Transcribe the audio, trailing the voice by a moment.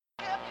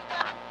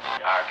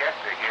Our guests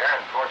are here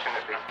and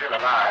fortunately still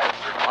alive.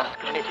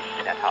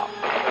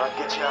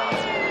 Get you out.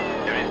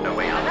 There is no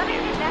way out of here.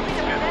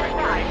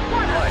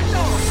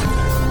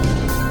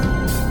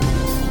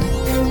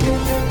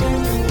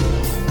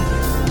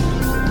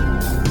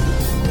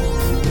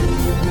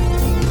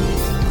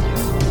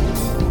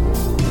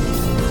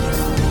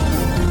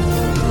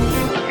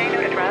 Say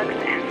no to drugs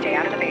and stay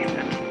out of the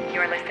basement.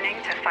 You're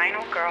listening to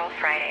Final Girl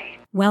Friday.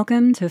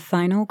 Welcome to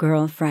Final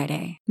Girl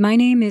Friday. My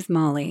name is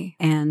Molly,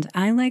 and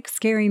I like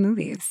scary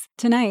movies.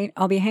 Tonight,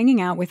 I'll be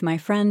hanging out with my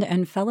friend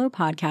and fellow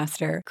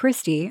podcaster,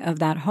 Christy of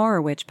That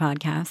Horror Witch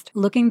podcast,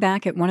 looking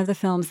back at one of the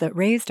films that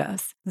raised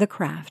us, The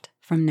Craft,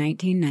 from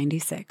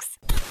 1996.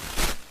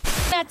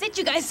 That's it,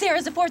 you guys.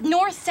 Sarah's the fourth.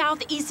 North,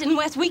 south, east, and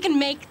west. We can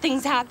make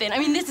things happen. I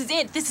mean, this is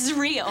it. This is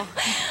real.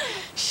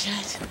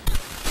 Shit.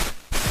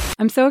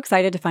 I'm so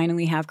excited to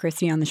finally have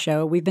Christy on the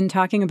show. We've been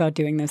talking about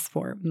doing this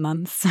for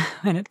months,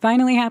 and it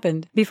finally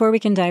happened. Before we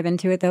can dive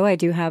into it, though, I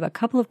do have a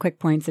couple of quick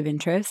points of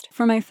interest.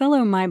 For my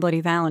fellow My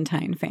Bloody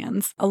Valentine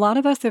fans, a lot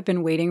of us have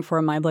been waiting for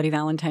a My Bloody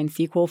Valentine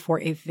sequel for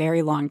a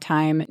very long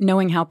time,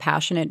 knowing how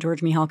passionate George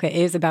Mihalka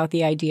is about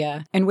the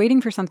idea, and waiting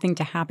for something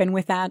to happen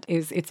with that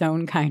is its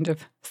own kind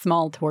of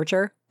small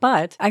torture.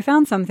 But I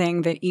found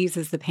something that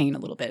eases the pain a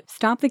little bit.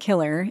 Stop the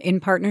Killer, in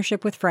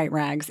partnership with Fright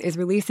Rags, is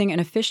releasing an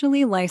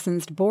officially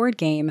licensed board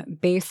game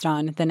based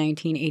on the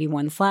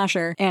 1981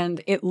 slasher,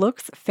 and it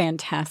looks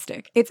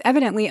fantastic. It's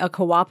evidently a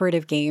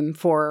cooperative game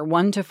for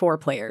 1 to 4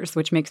 players,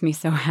 which makes me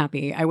so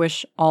happy. I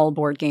wish all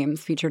board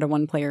games featured a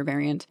 1-player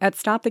variant. At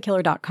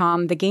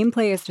StopTheKiller.com, the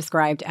gameplay is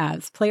described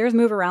as players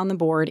move around the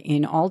board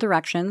in all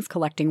directions,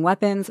 collecting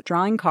weapons,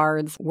 drawing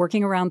cards,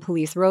 working around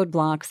police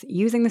roadblocks,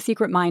 using the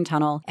secret mine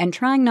tunnel, and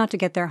trying not to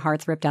get their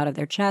hearts ripped out of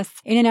their chests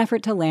in an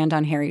effort to land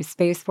on Harry's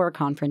face for a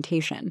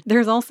confrontation.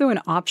 There's also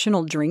an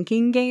optional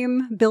drinking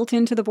game built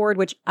into the board,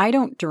 which I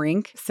don't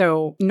drink,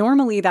 so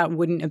normally that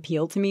wouldn't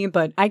appeal to me,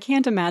 but I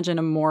can't imagine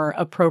a more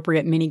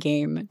appropriate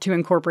minigame to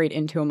incorporate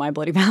into a My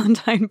Bloody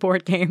Valentine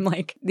board game.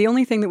 Like, the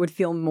only thing that would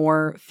feel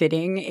more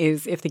fitting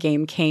is if the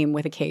game came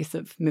with a case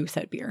of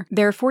Moosehead beer.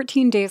 There are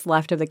 14 days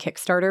left of the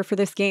Kickstarter for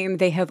this game.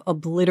 They have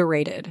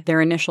obliterated their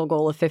initial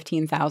goal of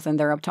 15,000.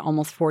 They're up to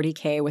almost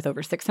 40K with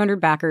over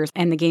 600 backers,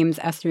 and the game's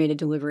estimated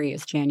delivery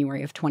is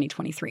January of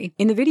 2023.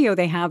 In the video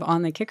they have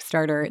on the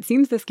Kickstarter, it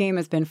seems this game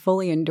has been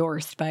fully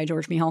endorsed by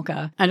George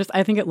Mihalka.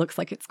 I think it looks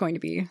like it's going to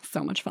be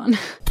so much fun.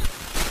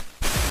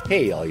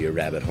 Hey, all you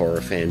rabbit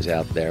horror fans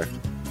out there.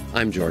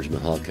 I'm George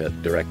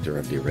Mihalka, director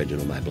of the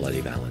original My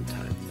Bloody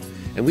Valentine.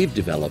 And we've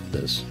developed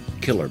this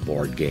killer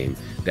board game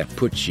that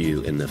puts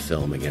you in the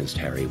film against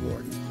Harry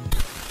Warden.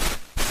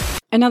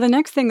 And now the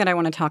next thing that I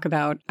want to talk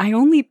about, I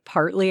only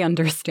partly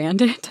understand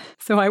it,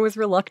 so I was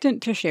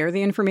reluctant to share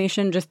the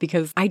information just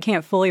because I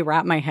can't fully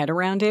wrap my head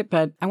around it,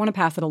 but I want to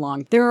pass it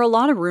along. There are a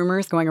lot of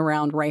rumors going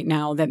around right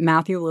now that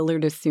Matthew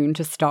Lillard is soon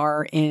to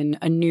star in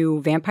a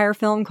new vampire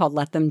film called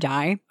Let Them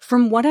Die.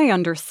 From what I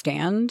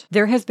understand,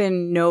 there has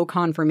been no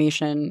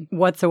confirmation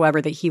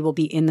whatsoever that he will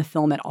be in the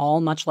film at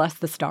all, much less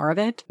the star of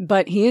it,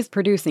 but he is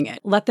producing it.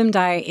 Let Them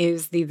Die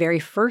is the very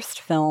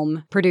first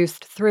film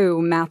produced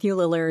through Matthew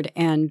Lillard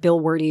and Bill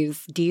Werdy's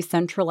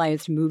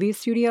decentralized movie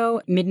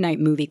studio, Midnight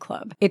Movie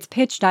Club. It's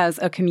pitched as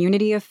a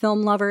community of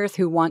film lovers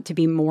who want to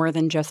be more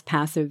than just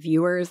passive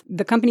viewers.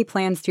 The company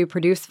plans to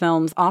produce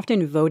films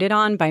often voted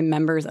on by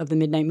members of the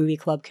Midnight Movie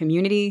Club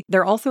community.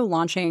 They're also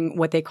launching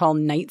what they call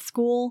Night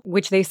School,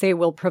 which they say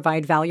will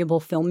provide valuable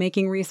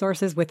filmmaking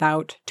resources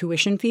without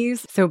tuition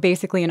fees. So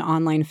basically an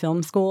online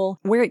film school.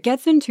 Where it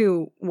gets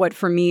into what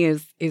for me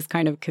is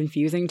kind of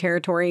confusing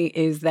territory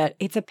is that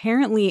it's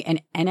apparently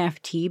an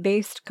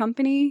NFT-based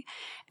company.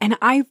 And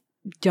I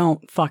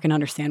don't fucking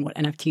understand what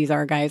NFTs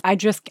are, guys.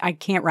 I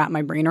can't wrap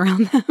my brain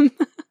around them.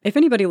 If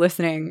anybody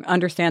listening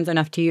understands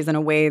NFTs in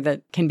a way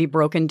that can be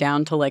broken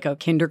down to like a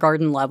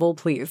kindergarten level,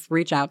 please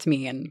reach out to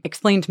me and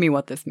explain to me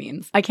what this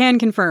means. I can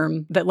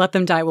confirm that Let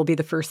Them Die will be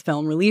the first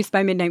film released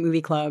by Midnight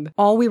Movie Club.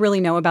 All we really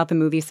know about the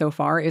movie so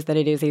far is that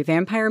it is a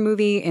vampire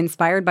movie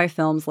inspired by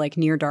films like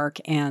Near Dark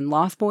and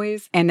Lost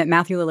Boys, and that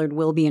Matthew Lillard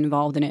will be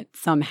involved in it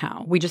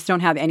somehow. We just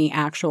don't have any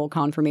actual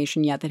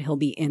confirmation yet that he'll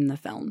be in the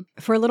film.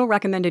 For a little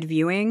recommended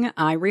viewing,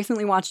 I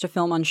recently watched a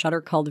film on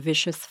Shudder called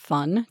Vicious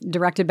Fun,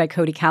 directed by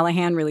Cody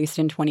Callahan, released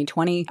in 2020.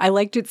 I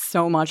liked it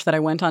so much that I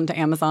went onto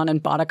Amazon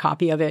and bought a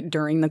copy of it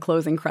during the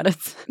closing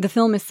credits. The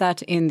film is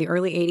set in the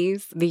early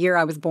 80s, the year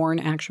I was born,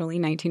 actually,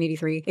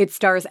 1983. It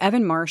stars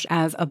Evan Marsh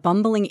as a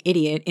bumbling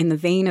idiot in the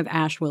vein of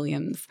Ash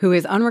Williams, who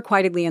is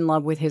unrequitedly in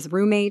love with his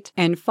roommate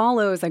and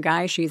follows a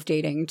guy she's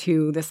dating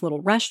to this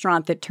little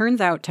restaurant that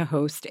turns out to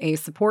host a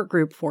support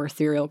group for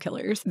serial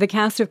killers. The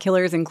cast of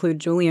killers include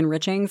Julian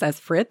Richings as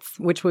Fritz,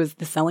 which was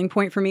the selling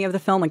point for me of the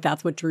film. Like,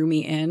 that's what drew me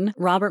in.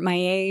 Robert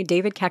Maillet,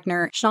 David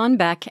Koechner, Sean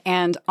Beck,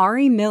 and and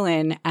Ari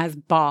Millen as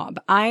Bob.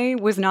 I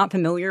was not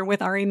familiar with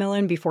Ari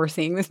Millen before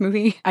seeing this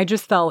movie. I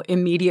just fell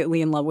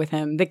immediately in love with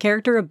him. The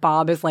character of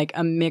Bob is like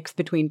a mix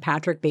between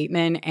Patrick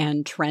Bateman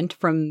and Trent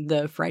from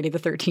the Friday the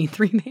 13th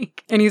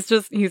remake. And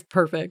he's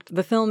perfect.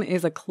 The film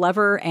is a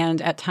clever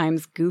and at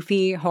times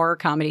goofy horror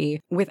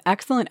comedy with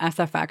excellent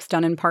SFX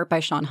done in part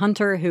by Sean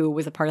Hunter, who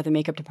was a part of the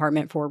makeup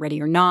department for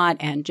Ready or Not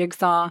and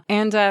Jigsaw.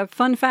 And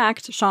fun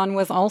fact, Sean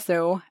was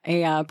also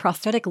a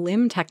prosthetic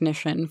limb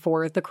technician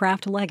for The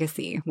Craft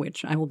Legacy,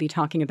 which I will be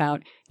talking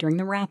about during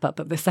the wrap-up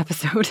of this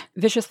episode.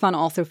 Vicious Fun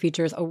also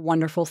features a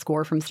wonderful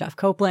score from Steph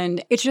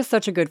Copeland. It's just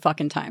such a good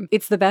fucking time.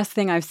 It's the best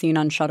thing I've seen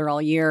on Shudder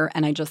all year,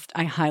 and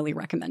I highly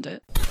recommend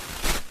it.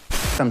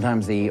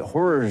 Sometimes the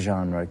horror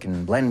genre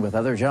can blend with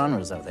other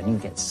genres, though. Then you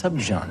get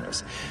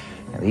subgenres.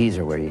 Now, these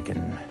are where you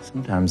can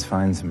sometimes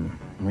find some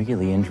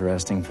really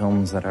interesting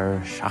films that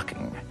are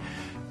shocking,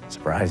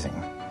 surprising.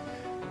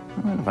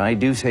 Well, if I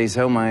do say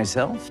so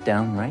myself,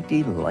 downright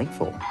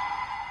delightful.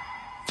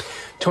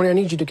 Tony, I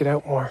need you to get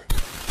out more.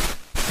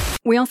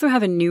 We also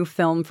have a new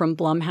film from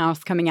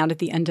Blumhouse coming out at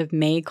the end of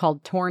May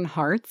called Torn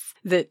Hearts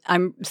that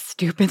I'm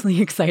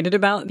stupidly excited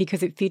about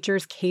because it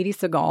features Katie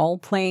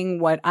Sagal playing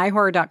what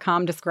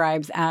iHorror.com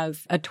describes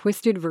as a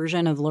twisted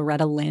version of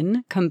Loretta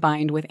Lynn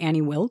combined with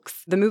Annie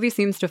Wilkes. The movie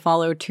seems to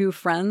follow two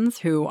friends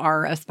who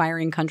are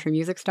aspiring country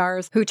music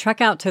stars who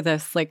trek out to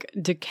this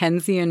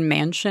Dickensian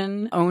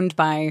mansion owned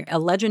by a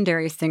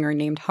legendary singer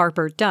named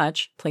Harper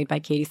Dutch, played by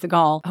Katie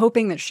Sagal,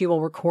 hoping that she will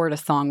record a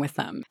song with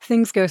them.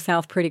 Things go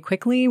south pretty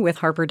quickly with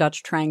Harper Dutch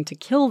trying to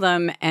kill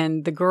them,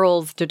 and the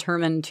girls,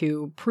 determined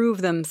to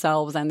prove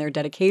themselves and their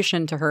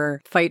dedication to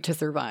her, fight to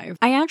survive.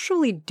 I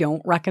actually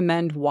don't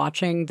recommend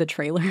watching the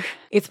trailer.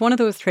 It's one of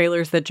those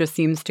trailers that just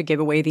seems to give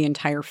away the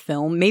entire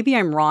film. Maybe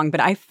I'm wrong, but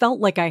I felt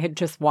like I had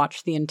just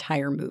watched the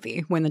entire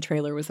movie when the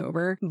trailer was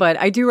over. But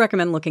I do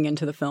recommend looking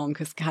into the film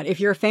because, God, if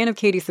you're a fan of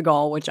Katie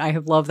Sagal, which I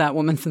have loved that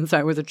woman since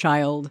I was a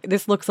child,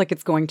 this looks like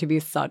it's going to be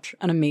such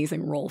an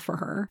amazing role for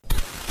her.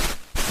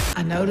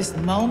 I noticed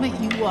the moment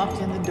you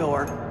walked in the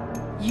door,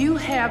 you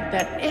have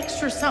that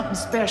extra something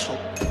special.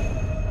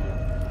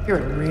 You're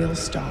a real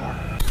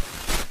star.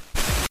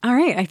 All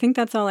right, I think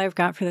that's all I've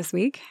got for this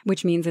week,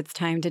 which means it's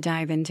time to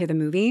dive into the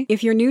movie.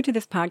 If you're new to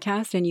this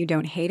podcast and you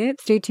don't hate it,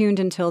 stay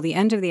tuned until the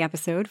end of the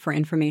episode for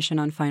information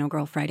on Final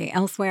Girl Friday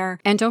elsewhere.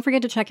 And don't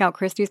forget to check out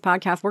Christy's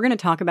podcast. We're going to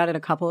talk about it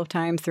a couple of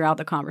times throughout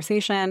the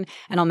conversation,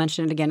 and I'll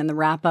mention it again in the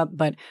wrap-up,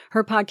 but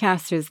her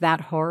podcast is That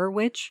Horror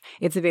Witch.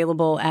 It's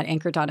available at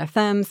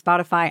Anchor.fm,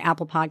 Spotify,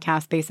 Apple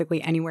Podcasts,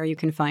 basically anywhere you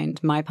can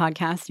find my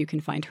podcast, you can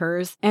find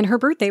hers. And her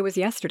birthday was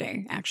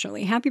yesterday,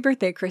 actually. Happy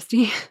birthday,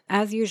 Christy.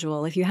 As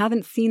usual, if you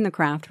haven't seen The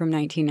Craft from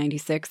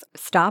 1996,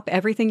 stop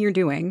everything you're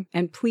doing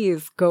and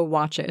please go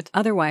watch it.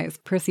 Otherwise,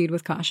 proceed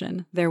with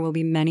caution. There will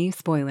be many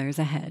spoilers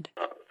ahead.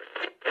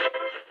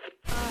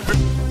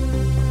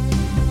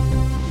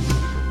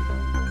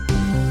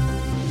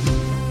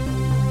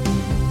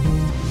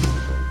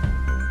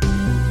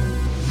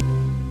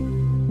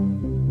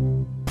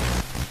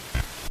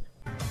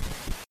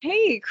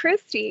 Hey,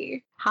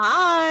 Christy.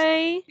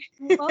 Hi.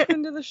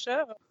 Welcome to the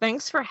show.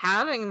 Thanks for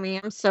having me.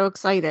 I'm so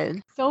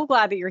excited. So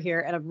glad that you're here,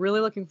 and I'm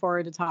really looking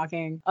forward to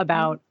talking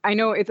about, I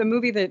know it's a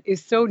movie that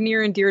is so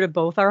near and dear to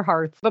both our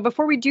hearts. But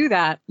before we do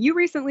that, you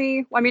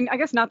recently, I mean, I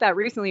guess not that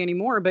recently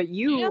anymore, but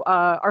you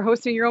are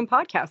hosting your own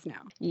podcast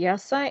now.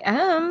 Yes, I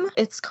am.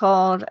 It's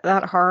called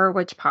That Horror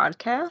Witch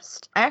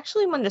Podcast. I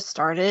actually wanted to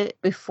start it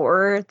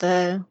before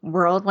the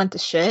world went to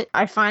shit.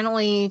 I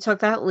finally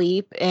took that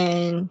leap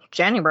in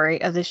January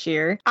of this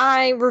year.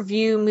 I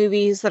review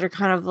movies that are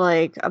kind of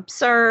like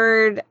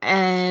absurd,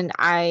 and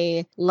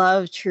I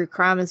love true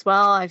crime as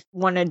well. I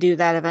want to do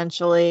that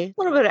eventually.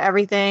 A little bit of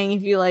everything.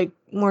 If you like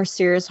more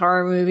serious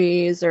horror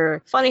movies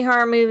or funny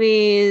horror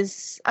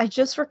movies. I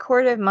just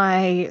recorded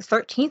my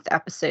 13th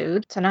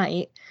episode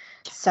tonight.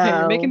 So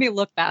you're making me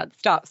look bad.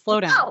 Stop.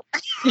 Slow down.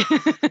 No.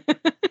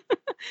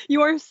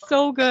 You are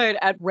so good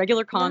at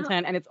regular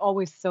content, and it's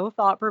always so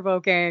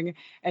thought-provoking,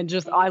 and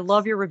just, I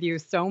love your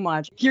reviews so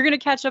much. You're going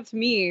to catch up to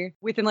me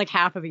within like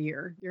half of a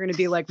year. You're going to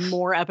be like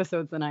more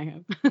episodes than I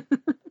have.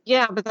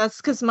 Yeah, but that's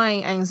because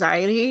my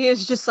anxiety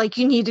is just like,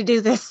 you need to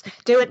do this,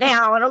 do it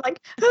now. And I'm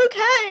like,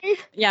 okay.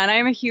 Yeah, and I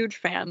am a huge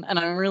fan, and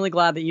I'm really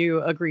glad that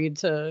you agreed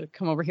to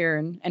come over here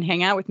and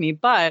hang out with me.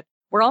 But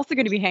we're also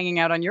going to be hanging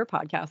out on your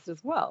podcast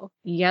as well.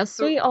 Yes,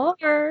 we are.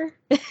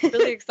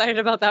 Really excited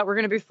about that. We're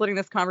going to be splitting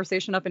this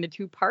conversation up into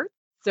 2 parts.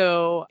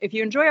 So if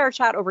you enjoy our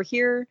chat over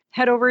here,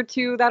 head over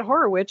to That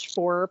Horror Witch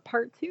for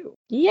part 2.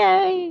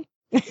 Yay.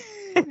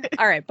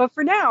 All right. But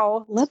for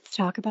now, let's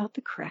talk about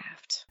The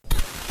Craft.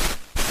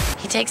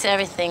 He takes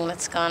everything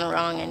that's gone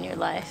wrong in your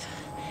life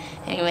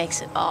and he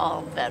makes it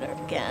all better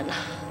again.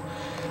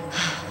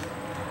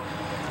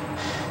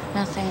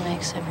 Nothing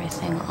makes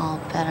everything all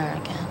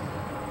better again.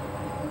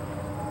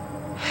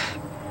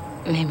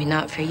 Maybe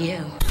not for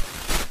you.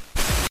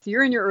 So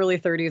you're in your early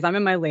 30s. I'm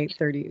in my late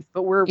 30s,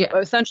 but we're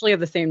essentially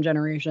of the same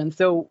generation.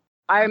 So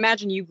I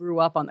imagine you grew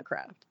up on The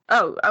Craft.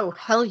 Oh,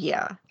 hell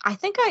yeah. I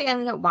think I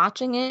ended up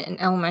watching it in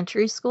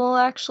elementary school,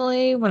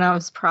 actually, when I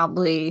was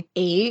probably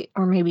 8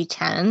 or maybe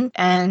 10.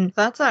 And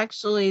that's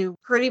actually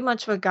pretty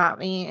much what got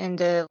me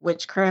into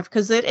witchcraft,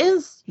 because it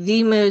is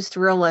the most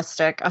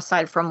realistic,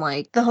 aside from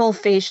like the whole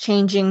face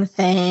changing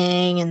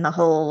thing and the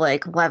whole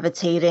like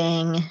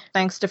levitating.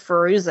 Thanks to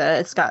Fairuza,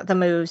 it's got the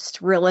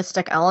most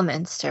realistic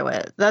elements to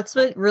it. That's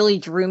what really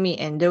drew me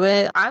into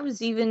it. I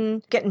was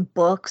even getting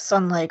books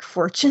on like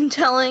fortune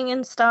telling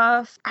and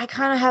stuff. I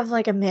kind of have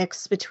like a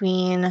mix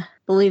between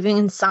believing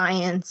in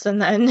science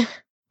and then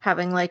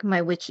having like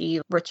my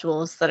witchy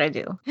rituals that I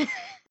do.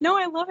 No,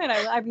 I love it.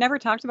 I've never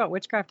talked about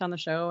witchcraft on the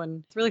show,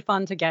 and it's really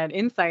fun to get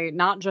insight,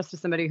 not just to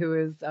somebody who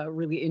is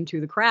really into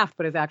the craft,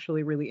 but is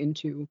actually really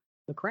into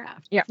the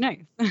craft. Yeah.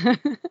 Nice.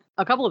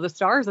 A couple of the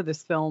stars of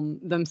this film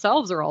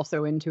themselves are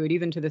also into it,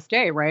 even to this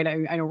day, right?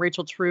 I know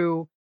Rachel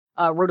True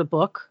wrote a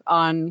book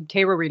on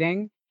tarot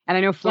reading. And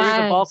I know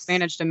Fairuza Balk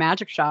managed a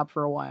magic shop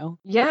for a while.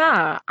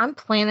 Yeah, I'm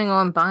planning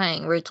on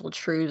buying Rachel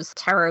True's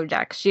tarot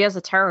deck. She has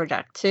a tarot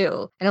deck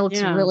too, and it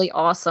looks really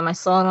awesome. I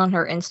saw it on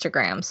her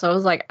Instagram, so I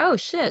was like, oh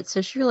shit,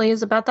 so she really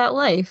is about that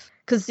life.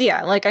 Because,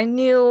 yeah, like I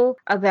knew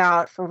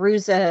about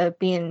Fairuza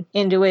being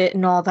into it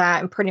and all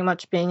that, and pretty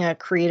much being a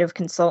creative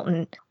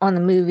consultant on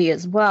the movie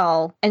as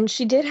well. And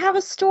she did have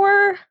a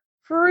store,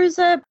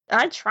 Fairuza.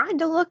 I tried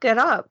to look it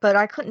up, but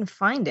I couldn't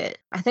find it.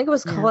 I think it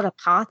was called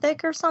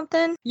Apothic or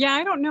something. Yeah,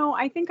 I don't know.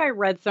 I think I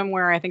read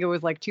somewhere, I think it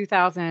was like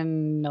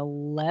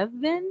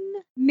 2011,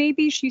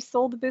 maybe she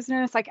sold the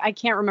business. I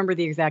can't remember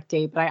the exact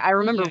date, but I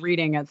remember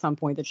reading at some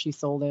point that she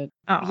sold it.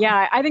 Oh.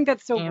 Yeah, I think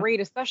that's so great,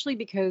 especially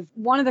because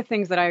one of the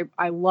things that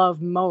I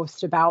love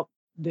most about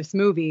this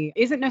movie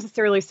isn't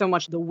necessarily so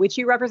much the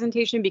witchy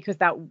representation, because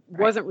that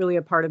wasn't really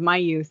a part of my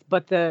youth,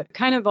 but the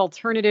kind of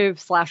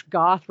alternative /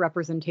 goth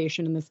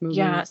representation in this movie.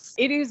 Yes.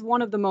 It is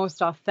one of the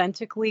most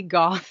authentically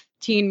goth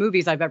teen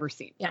movies I've ever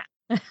seen. Yeah.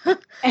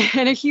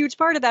 And a huge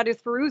part of that is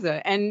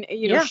Fairuza. And,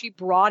 you know, she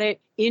brought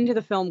it into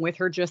the film with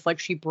her, just like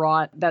she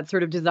brought that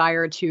sort of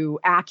desire to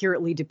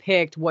accurately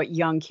depict what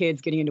young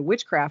kids getting into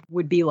witchcraft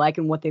would be like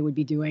and what they would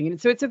be doing. And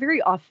so it's a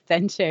very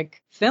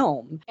authentic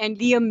film. And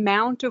the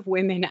amount of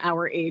women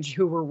our age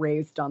who were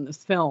raised on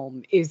this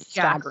film is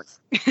staggering.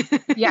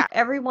 Yeah,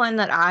 everyone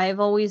that I've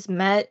always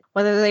met,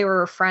 whether they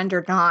were a friend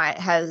or not,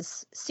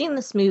 has seen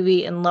this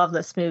movie and loved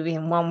this movie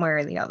in one way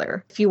or the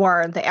other. If you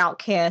are the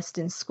outcast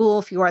in school,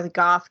 if you are the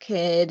goth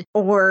kid,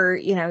 or,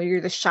 you know,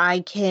 you're the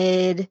shy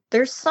kid,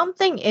 there's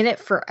something in it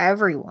for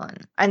everyone.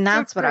 And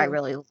that's what I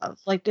really love.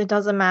 Like, it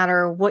doesn't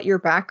matter what your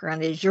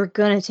background is, you're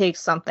going to take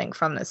something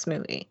from this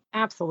movie.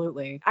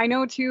 Absolutely. I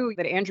know, too,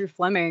 that Andrew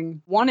Fleming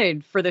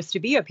wanted for this to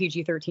be a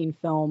PG-13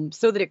 film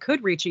so that it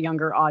could reach a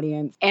younger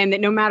audience, and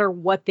that no matter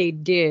what they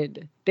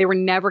did, they were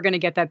never going to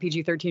get that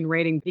PG-13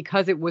 rating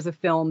because it was a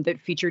film that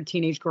featured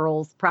teenage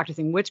girls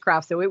practicing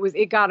witchcraft. So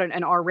it got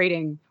an R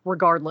rating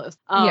regardless.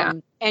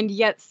 And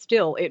yet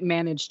still it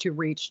managed to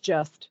reach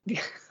just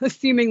a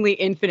seemingly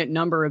infinite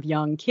number of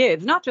young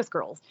kids, not just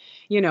girls,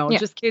 you know,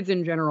 just kids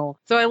in general.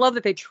 So I love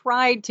that they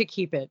tried to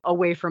keep it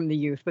away from the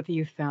youth, but the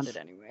youth found it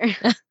anyway.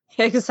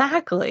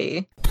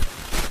 Exactly.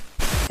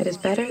 It is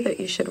better that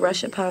you should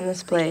rush upon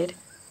this blade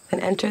than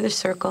enter the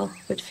circle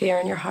with fear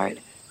in your heart.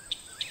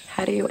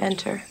 How do you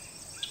enter?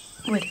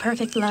 With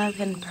perfect love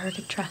and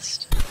perfect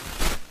trust.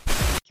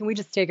 Can we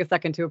just take a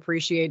second to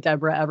appreciate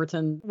Deborah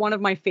Everton? One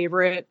of my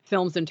favorite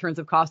films in terms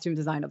of costume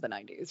design of the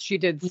 90s. She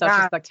did such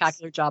a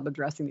spectacular job of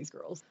dressing these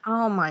girls.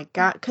 Oh my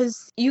God.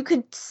 Because you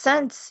could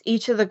sense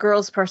each of the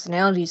girls'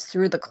 personalities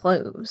through the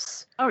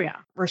clothes. Oh, yeah.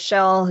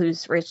 Rochelle,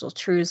 who's Rachel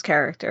True's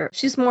character,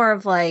 she's more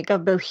of like a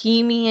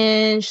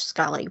bohemian. She's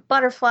got like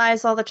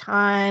butterflies all the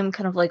time,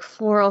 kind of like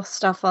floral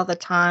stuff all the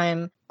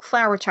time.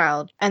 Flower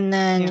child. And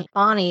then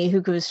Bonnie,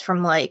 who goes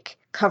from like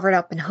covered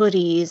up in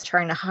hoodies,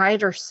 trying to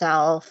hide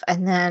herself.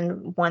 And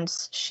then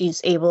once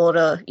she's able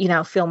to, you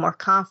know, feel more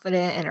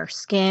confident in her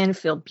skin,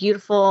 feel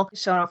beautiful,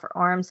 showing off her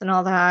arms and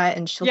all that.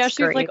 And she's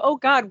she's like, oh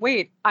God,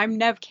 wait, I'm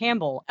Neve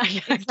Campbell. I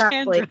can't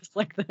dress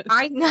like this.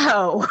 I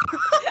know.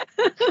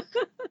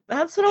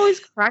 That's what always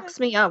cracks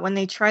me up when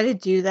they try to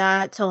do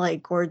that to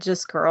like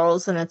gorgeous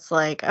girls. And it's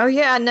like, oh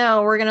yeah,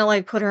 no, we're going to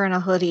like put her in a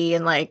hoodie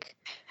and like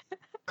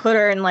put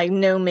her in like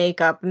no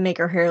makeup and make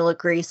her hair look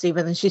greasy,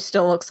 but then she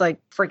still looks like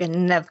freaking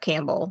Neve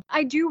Campbell.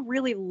 I do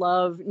really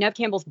love Neve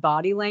Campbell's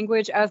body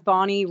language as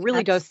Bonnie,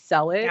 really does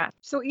sell it. Yeah.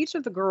 So each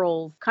of the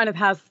girls kind of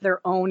has their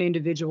own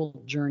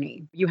individual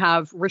journey. You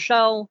have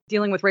Rochelle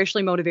dealing with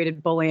racially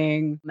motivated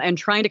bullying and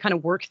trying to kind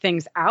of work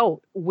things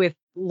out with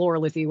Laura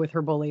Lizzie, with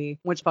her bully,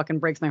 which fucking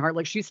breaks my heart.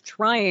 Like, she's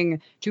trying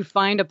to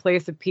find a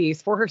place of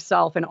peace for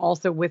herself and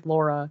also with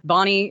Laura.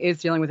 Bonnie is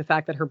dealing with the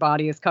fact that her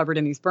body is covered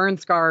in these burn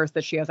scars,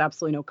 that she has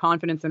absolutely no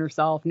confidence in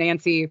herself.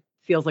 Nancy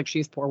feels like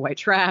she's poor white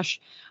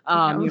trash. You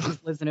know, she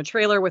lives in a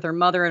trailer with her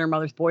mother and her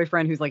mother's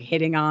boyfriend who's like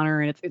hitting on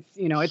her, and it's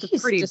you know, it's a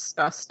pretty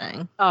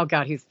disgusting. Oh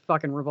God, he's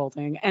fucking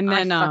revolting. And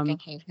then I fucking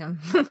hate him.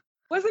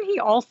 Wasn't he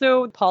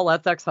also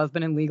Paulette's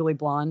ex-husband in Legally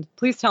Blonde?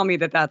 Please tell me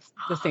that that's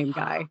the same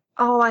guy.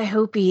 Oh, I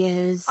hope he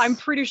is. I'm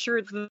pretty sure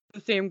it's the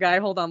same guy.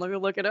 Hold on, let me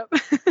look it up.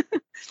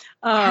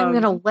 I'm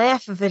gonna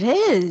laugh if it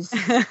is.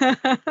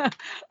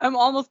 I'm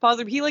almost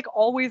positive he like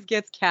always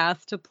gets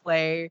cast to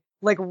play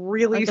like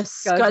really Like a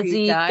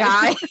scuzzy scuzzy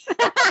guy.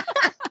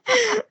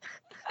 guy.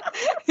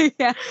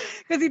 Yeah,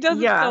 because he does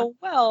it Yeah. so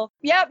well.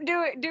 Yep,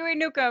 Dewey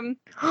Nukem.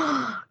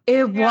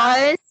 It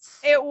was.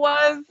 It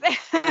was.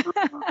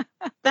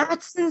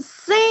 That's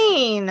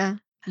insane.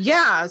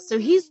 Yeah, so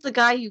he's the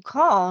guy you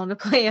call to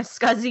play a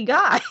scuzzy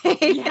guy.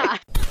 Yeah.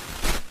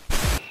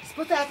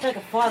 Supposed to act like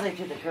a father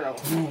to the girl.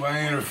 Ooh, I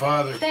ain't her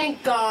father.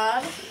 Thank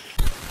God.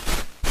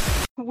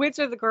 Which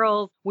of the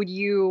girls would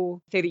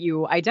you say that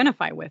you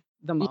identify with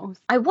the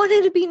most? I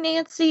wanted to be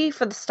Nancy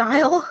for the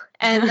style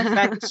and the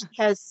fact that she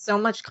has so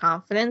much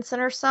confidence in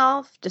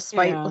herself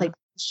despite like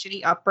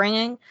shitty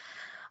upbringing.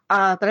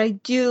 But I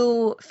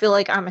do feel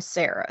like I'm a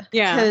Sarah.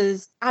 Yeah.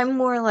 Because I'm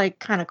more like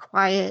kind of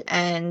quiet,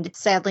 and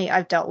sadly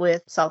I've dealt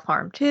with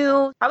self-harm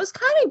too. I was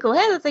kind of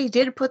glad that they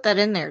did put that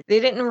in there. They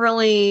didn't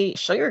really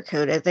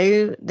sugarcoat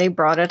it. They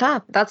brought it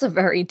up. That's a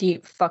very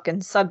deep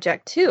fucking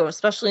subject too,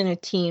 especially in a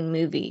teen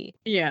movie.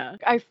 Yeah,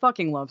 I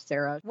fucking love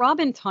Sarah.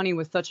 Robin Tunney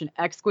was such an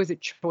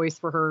exquisite choice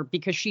for her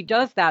because she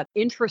does that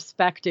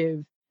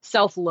introspective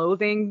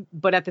self-loathing,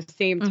 but at the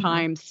same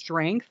time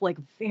strength, like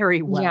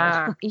very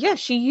well. Yeah,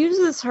 she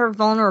uses her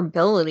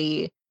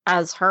vulnerability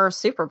as her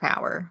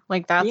superpower.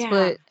 Like that's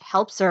what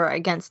helps her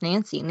against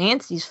Nancy.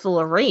 Nancy's full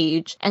of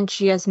rage and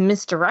she has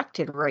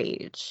misdirected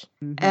rage.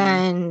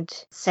 And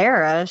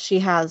Sarah, she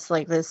has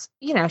like this,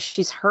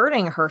 she's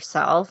hurting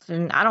herself,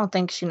 and I don't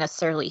think she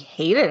necessarily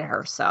hated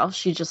herself.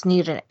 She just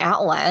needed an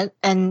outlet,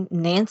 and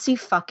Nancy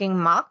fucking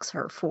mocks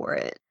her for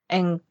it.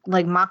 And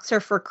like mocks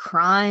her for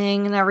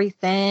crying and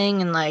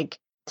everything, and like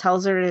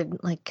tells her to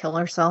like kill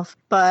herself.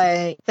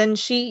 But then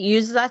she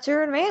uses that to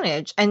her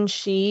advantage, and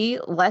she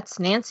lets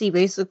Nancy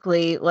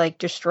basically like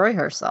destroy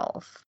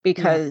herself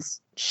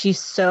because she's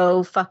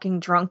so fucking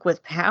drunk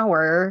with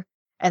power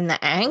and the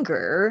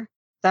anger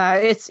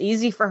that it's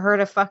easy for her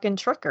to fucking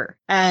trick her.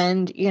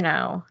 And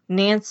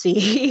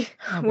Nancy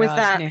with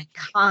that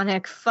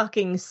iconic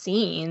fucking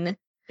scene.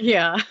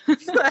 Yeah.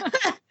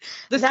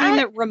 The scene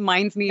that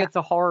reminds me it's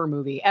a horror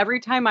movie. Every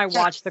time I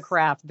watch The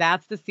Craft,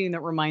 that's the scene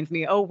that reminds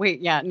me, oh,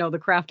 wait, The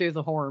Craft is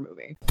a horror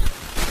movie.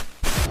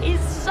 He's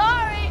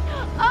sorry.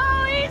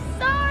 Oh, he's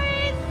sorry.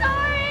 He's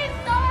sorry. He's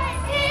sorry.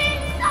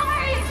 He's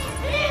sorry.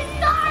 He's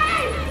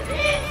sorry.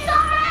 He's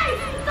sorry.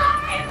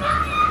 Sorry,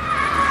 Mom.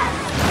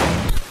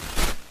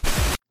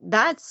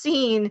 That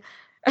scene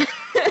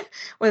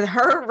with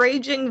her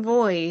raging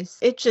voice,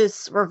 it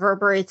just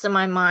reverberates in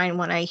my mind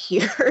when I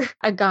hear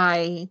a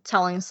guy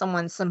telling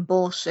someone some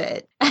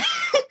bullshit.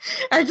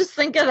 I just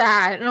think of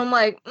that and I'm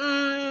like,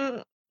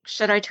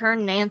 should I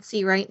turn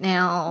Nancy right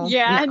now?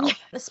 Yeah. No.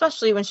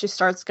 Especially when she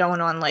starts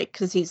going on like,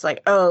 because he's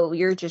like, oh,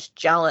 you're just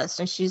jealous.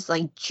 And she's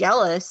like,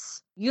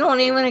 jealous? You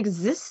don't even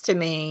exist to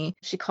me.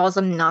 She calls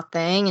him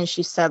nothing. And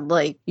she said,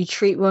 like, you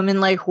treat women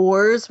like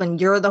whores when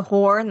you're the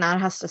whore, and that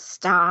has to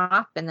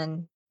stop. And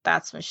then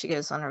that's when she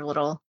goes on her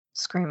little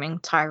screaming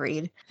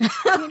tirade.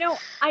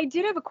 I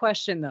did have a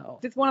question, though.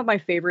 It's one of my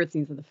favorite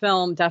scenes of the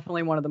film,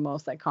 definitely one of the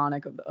most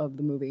iconic of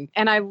the movie.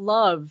 And I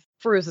love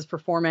Fairuza's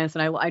performance,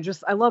 and I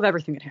love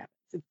everything that happens.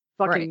 It's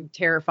fucking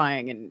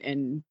terrifying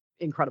and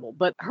incredible.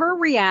 But her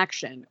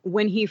reaction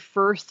when he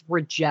first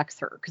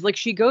rejects her, because like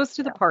she goes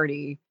to the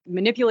party,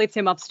 manipulates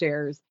him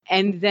upstairs,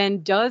 and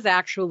then does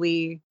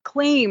actually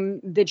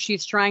claim that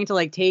she's trying to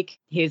like take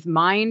his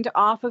mind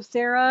off of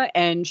Sarah,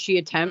 and she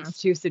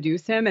attempts to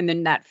seduce him, and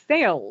then that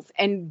fails.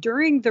 And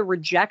during the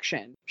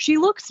rejection, she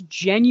looks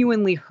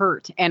genuinely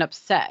hurt and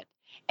upset.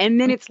 And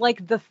then it's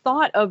like the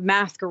thought of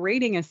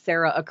masquerading as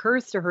Sarah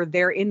occurs to her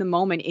there in the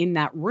moment in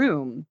that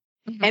room.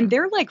 And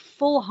they're like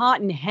full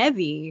hot and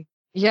heavy.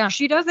 Yeah.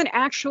 She doesn't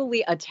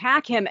actually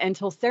attack him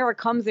until Sarah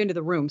comes into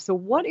the room. So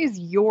what is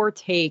your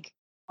take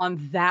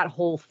on that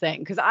whole thing?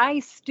 Because I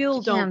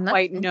still don't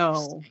quite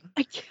know.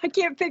 I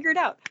can't figure it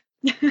out.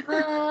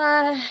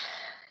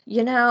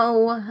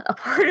 A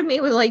part of me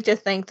would like to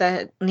think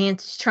that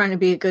Nancy's trying to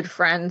be a good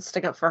friend,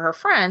 stick up for her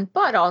friend,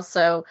 but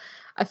also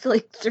I feel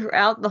like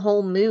throughout the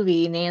whole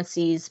movie,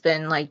 Nancy's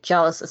been like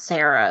jealous of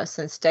Sarah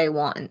since day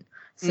one,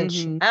 since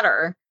she met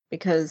her.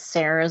 Because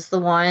Sarah's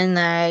the one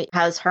that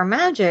has her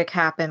magic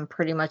happen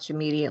pretty much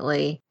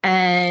immediately.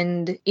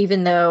 And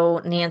even though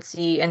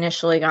Nancy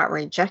initially got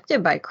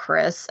rejected by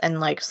Chris and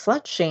like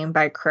slut shamed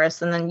by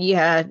Chris, and then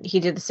he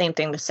did the same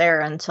thing to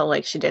Sarah until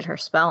like she did her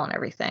spell and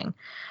everything.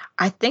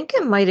 I think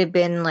it might have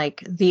been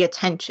like the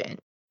attention,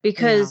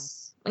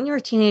 because when you're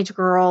a teenage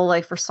girl,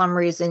 like for some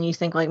reason you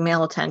think like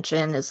male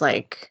attention is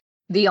like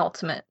the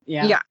ultimate.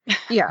 Yeah.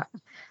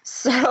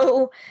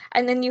 So,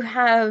 and then you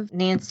have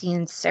Nancy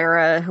and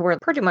Sarah, who are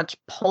pretty much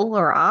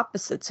polar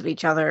opposites of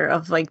each other,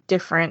 of like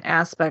different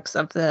aspects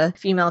of the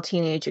female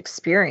teenage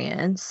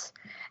experience,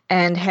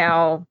 and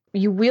how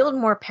you wield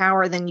more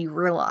power than you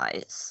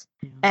realize.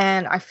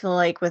 And I feel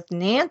like with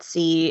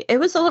Nancy, it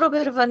was a little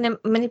bit of a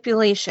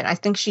manipulation. I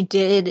think she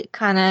did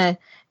kind of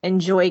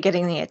enjoy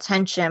getting the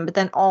attention, but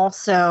then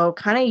also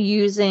kind of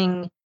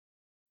using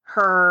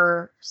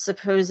her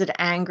supposed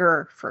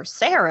anger for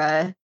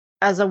Sarah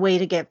as a way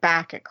to get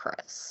back at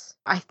Chris.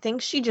 I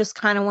think she just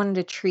kind of wanted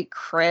to treat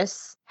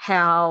Chris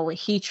how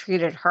he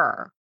treated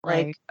her.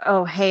 Right. Like,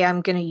 oh, hey,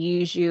 I'm going to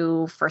use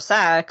you for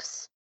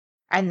sex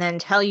and then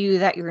tell you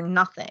that you're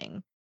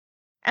nothing.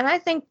 And I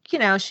think, you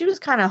know, she was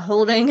kind of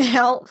holding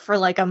out for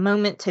like a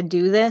moment to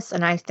do this.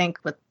 And I think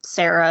with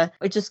Sarah,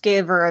 it just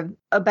gave her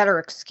a better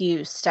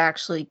excuse to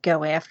actually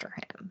go after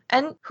him.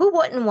 And who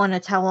wouldn't want to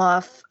tell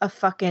off a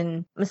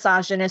fucking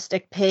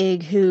misogynistic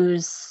pig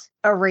who's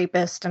a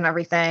rapist and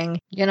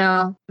everything, you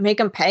know, make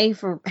him pay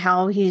for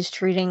how he's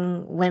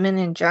treating women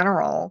in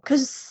general.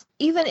 Because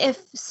even if,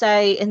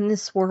 say, in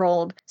this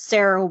world,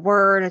 Sarah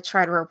were to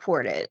try to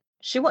report it,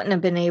 she wouldn't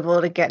have been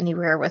able to get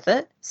anywhere with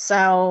it.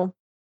 So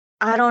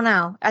I don't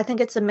know. I think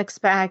it's a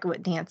mixed bag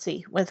with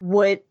Nancy, with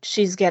what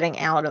she's getting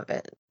out of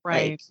it.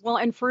 Right. Like, Well,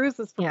 and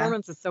Firuza's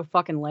performance is so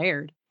fucking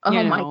layered. oh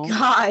you my know?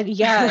 God,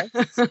 yes.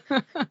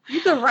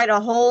 You could write a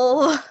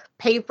whole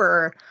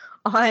paper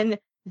on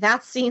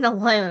that scene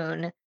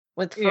alone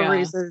with Yeah.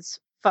 Firuza's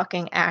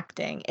fucking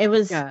acting. It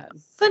was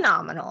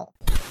phenomenal.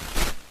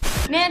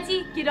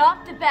 Nancy, get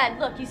off the bed.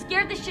 Look, you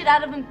scared the shit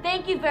out of him.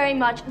 Thank you very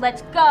much.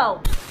 Let's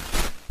go.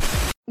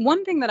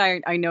 One thing that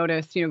I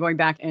noticed, you know, going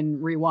back and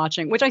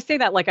rewatching, which I say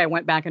that like I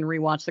went back and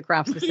rewatched The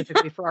Craft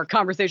specifically for our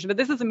conversation, but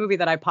this is a movie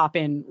that I pop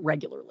in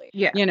regularly.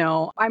 Yeah. You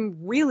know, I'm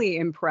really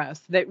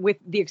impressed that with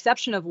the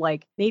exception of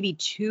like maybe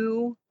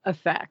 2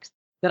 effects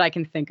that I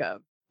can think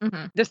of,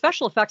 the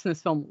special effects in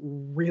this film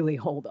really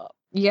hold up.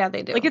 Yeah,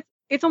 they do. Like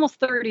it's almost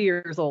 30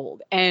 years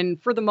old.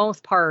 And for the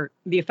most part,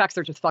 the effects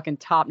are just fucking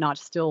top notch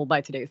still by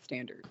today's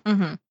standards.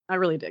 I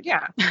really dig.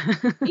 Yeah.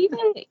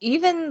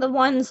 even the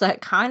ones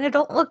that kind of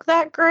don't look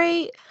that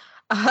great,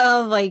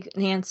 like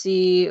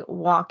Nancy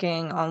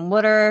walking on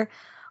water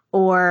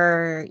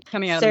or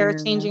Coming out of the Sarah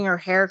mirror, changing her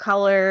hair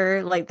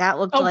color, like that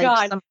looked Oh, like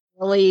God. some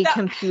early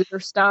computer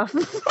stuff.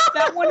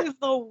 That one is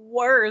the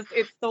worst.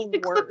 It's the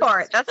worst. Clip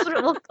art. That's what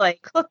it looked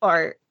like. Clip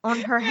art on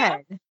her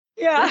head.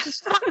 Yeah. Which is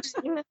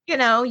fine. You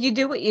know, you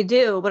do what you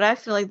do, but I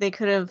feel like they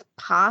could have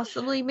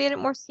possibly made it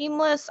more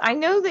seamless. I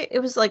know that it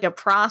was like a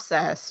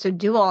process to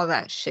do all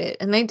that shit,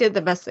 and they did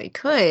the best they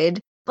could,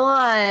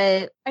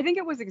 but I think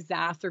it was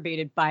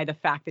exacerbated by the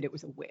fact that it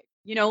was a wig.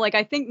 You know, like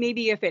I think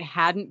maybe if it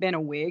hadn't been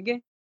a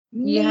wig,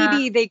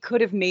 maybe they could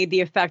have made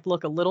the effect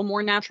look a little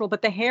more natural,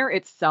 but the hair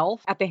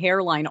itself at the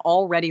hairline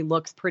already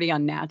looks pretty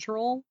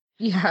unnatural.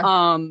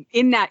 Yeah.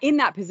 In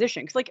that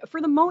position. Cause like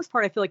for the most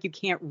part, I feel like you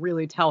can't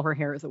really tell her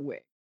hair is a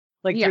wig.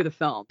 Like through the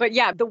film. But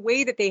yeah, the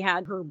way that they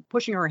had her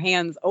pushing her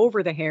hands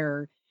over the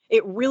hair,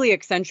 it really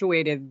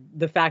accentuated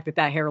the fact that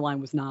that hairline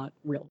was not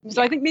real.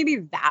 So I think maybe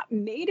that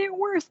made it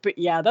worse. But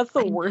yeah, that's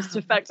the worst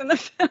effect in the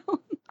film.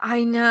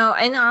 I know.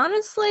 And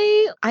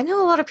honestly, I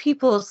know a lot of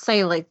people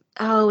say like,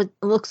 oh, it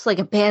looks like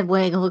a bad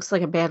wig. It looks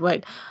like a bad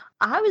wig.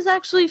 I was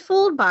actually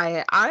fooled by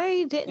it.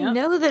 I didn't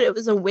know that it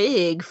was a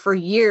wig for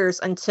years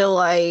until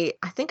I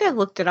think I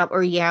looked it up,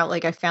 or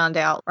like I found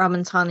out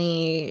Robin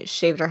Tunney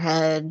shaved her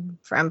head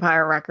for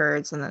Empire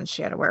Records and then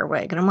she had to wear a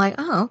wig. And I'm like,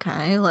 oh,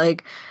 okay.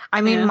 Like,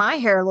 I mean, my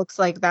hair looks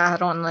like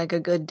that on like a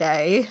good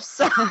day.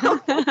 So,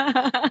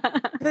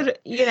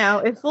 you know,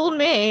 it fooled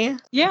me.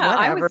 Yeah,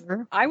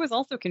 whatever. I was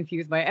also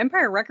confused by it.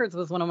 Empire Records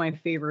was one of my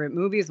favorite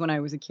movies when I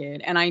was a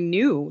kid, and I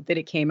knew that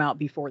it came out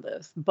before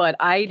this, but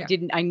I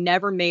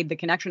never made the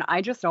connection.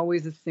 I just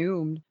always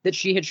assumed that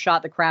she had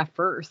shot The Craft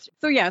first.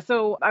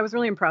 So I was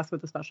really impressed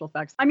with the special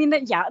effects. I mean,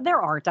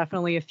 there are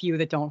definitely a few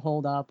that don't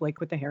hold up, like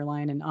with the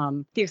hairline,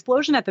 and the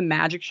explosion at the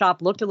magic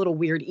shop looked a little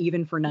weird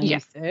even for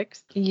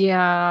 96.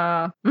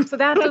 Yeah. So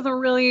that doesn't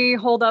really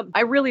hold up.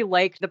 I really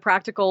liked the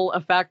practical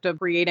effect of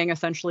creating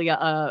essentially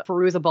a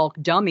Fairuza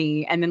Balk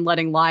dummy and then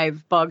letting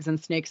live bugs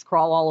and snakes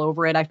crawl all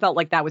over it. I felt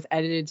like that was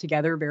edited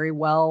together very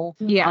well.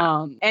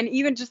 Yeah. And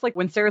even just like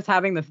when Sarah's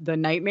having the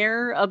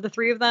nightmare of the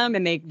 3 of them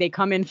and they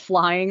come in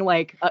flying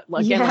like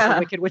the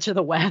Wicked Witch of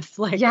the West.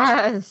 Like,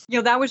 yes. You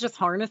know, that was just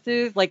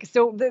harnesses. Like,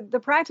 so the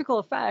practical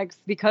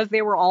effects, because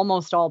they were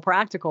almost all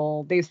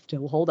practical, they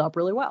still hold up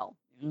really well.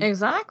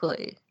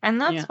 Exactly. And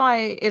that's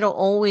why it'll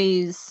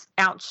always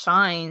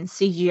outshine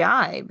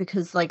CGI,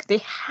 because like they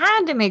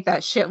had to make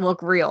that shit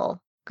look real.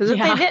 Because if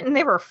they didn't,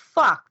 they were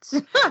fucked.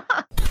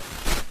 Are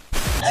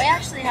we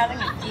actually having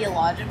a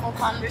theological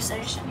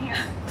conversation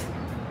here?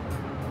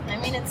 I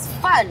mean, it's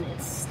fun.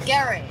 It's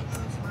scary.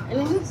 I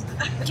mean, who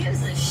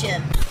gives a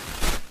shit?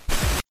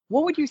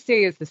 What would you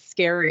say is the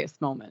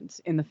scariest moment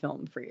in the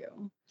film for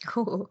you?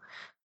 Cool.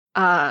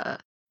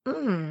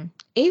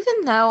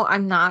 Even though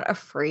I'm not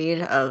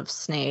afraid of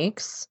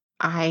snakes,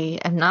 I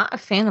am not a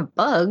fan of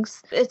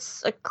bugs.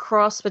 It's a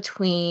cross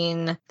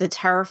between the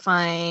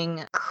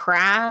terrifying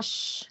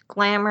crash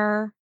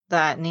glamour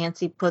that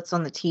Nancy puts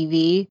on the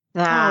TV.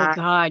 That, oh,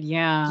 God,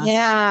 yeah.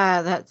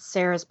 Yeah, that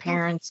Sarah's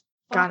parents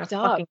got a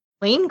fucking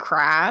plane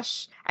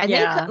crash. And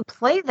they couldn't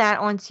play that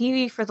on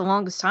TV for the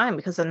longest time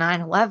because of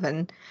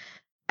 9/11.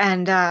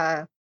 And,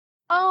 oh,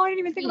 I didn't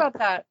even think about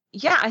that.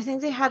 Yeah, I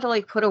think they had to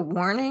like put a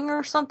warning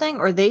or something,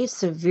 or they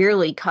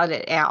severely cut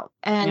it out.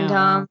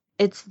 And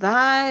It's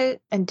that,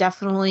 and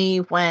definitely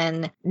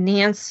when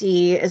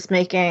Nancy is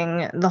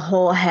making the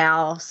whole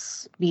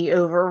house be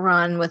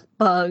overrun with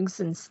bugs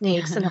and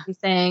snakes and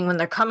everything, when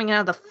they're coming out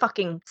of the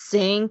fucking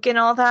sink and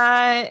all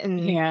that,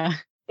 and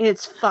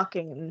it's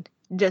fucking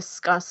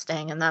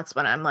disgusting. And that's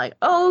when I'm like,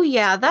 oh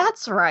yeah,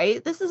 that's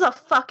right, this is a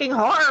fucking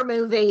horror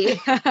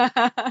movie.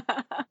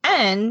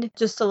 And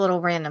just a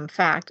little random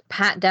fact,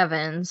 Pat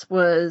Devins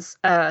was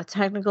a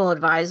technical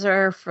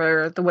advisor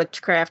for the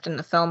witchcraft in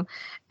the film,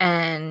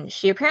 and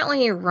she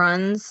apparently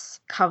runs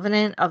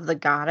Covenant of the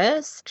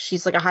Goddess.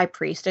 She's like a high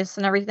priestess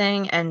and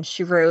everything, and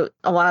she wrote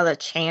a lot of the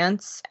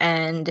chants,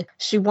 and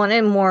she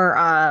wanted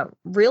more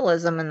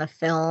realism in the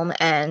film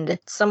and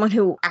someone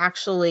who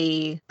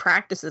actually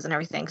practices and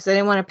everything, because they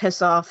didn't want to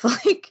piss off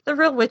like the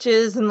real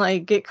witches and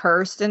like get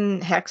cursed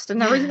and hexed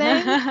and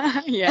everything.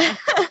 Yeah.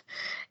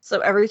 So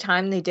every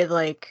time they did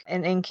like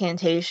an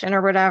incantation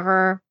or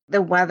whatever,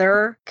 the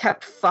weather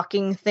kept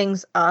fucking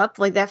things up.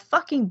 Like that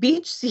fucking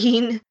beach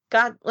scene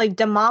got like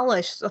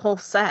demolished, the whole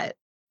set.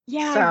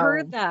 Yeah, I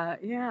heard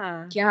that.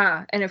 Yeah.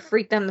 Yeah, and it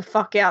freaked them the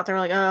fuck out. They're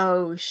like,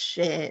 oh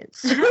shit.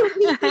 So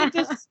we need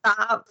to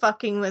stop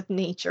fucking with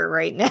nature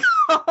right now.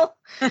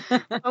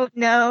 Oh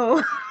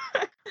no.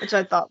 Which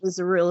I thought was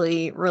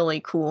really, really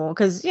cool.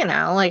 Because, you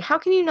know, like, how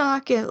can you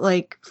not get,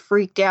 like,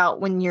 freaked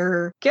out when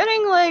you're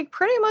getting, like,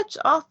 pretty much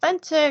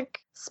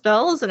authentic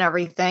spells and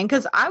everything?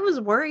 Because I was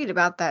worried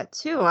about that,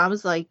 too. I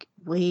was like,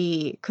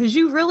 wait, because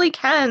you really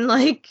can,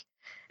 like,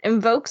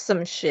 invoke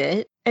some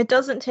shit. It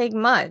doesn't take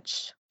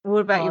much.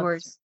 What about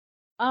yours?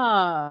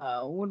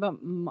 What about,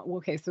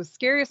 okay, so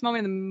scariest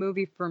moment in the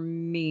movie for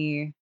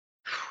me...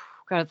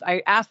 God,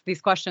 I ask these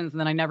questions and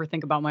then I never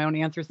think about my own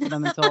answers to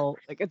them until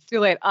like it's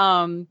too late.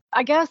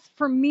 I guess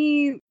for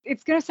me,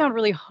 it's going to sound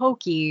really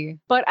hokey,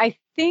 but I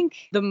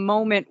think the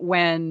moment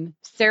when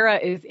Sarah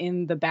is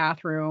in the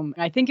bathroom,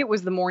 I think it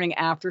was the morning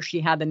after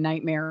she had the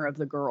nightmare of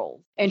the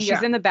girls, and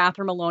she's in the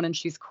bathroom alone and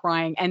she's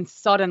crying, and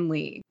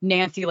suddenly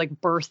Nancy like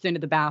bursts into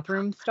the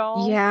bathroom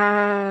stall.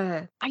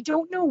 Yeah. I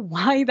don't know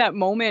why that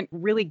moment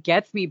really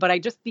gets me, but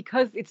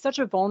because it's such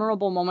a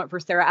vulnerable moment for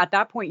Sarah. At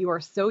that point, you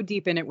are so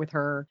deep in it with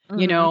her,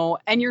 you know,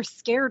 and you're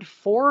scared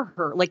for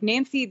her. Like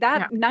Nancy,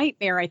 that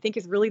nightmare, I think,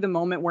 is really the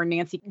moment where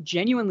Nancy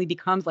genuinely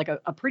becomes like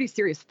a pretty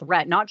serious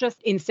threat, not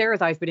just in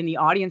Sarah's eyes, but in the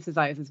audience's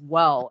eyes as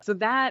well. So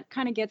that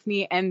kind of gets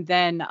me. And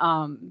then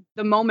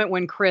the moment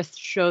when Chris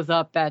shows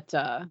up at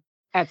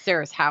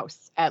Sarah's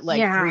house at like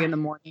 3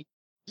 a.m.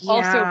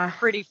 Also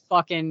pretty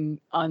fucking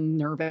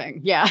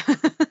unnerving. Yeah.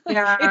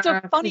 It's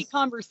a funny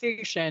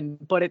conversation,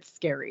 but it's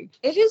scary.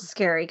 It is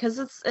scary because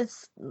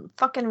it's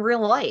fucking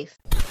real life.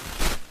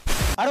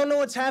 I don't know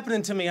what's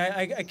happening to me.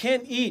 I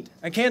can't eat.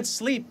 I can't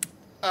sleep.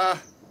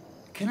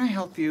 Can I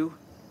help you?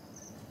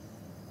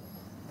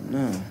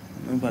 No,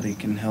 nobody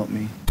can help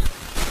me.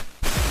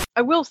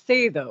 I will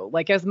say, though,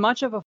 like, as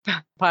much of a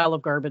pile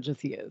of garbage as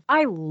he is,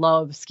 I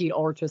love Skeet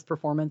Ulrich's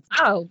performance.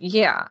 Oh,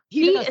 yeah.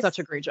 He does such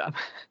a great job.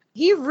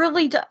 He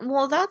really does.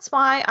 Well, that's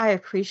why I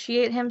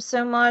appreciate him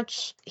so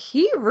much.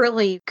 He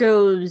really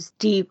goes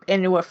deep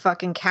into a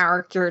fucking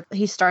character.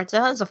 He starts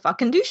out as a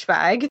fucking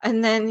douchebag,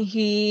 and then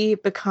he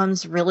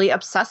becomes really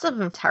obsessive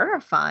and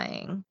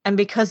terrifying. And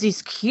because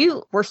he's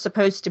cute, we're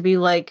supposed to be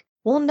like,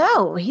 well,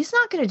 no, he's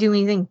not going to do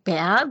anything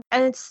bad.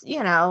 And it's,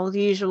 you know,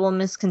 the usual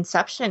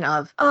misconception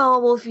of, oh,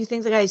 well, if you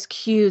think the guy's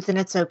cute, then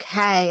it's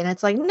okay. And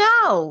it's like,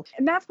 no.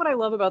 And that's what I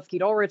love about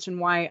Skeet Ulrich and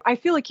why I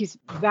feel like he's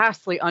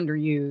vastly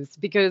underused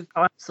because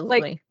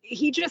like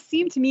he just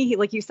seemed to me,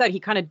 like you said, he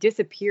kind of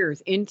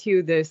disappears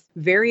into this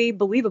very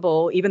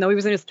believable, even though he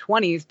was in his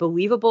 20s,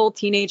 believable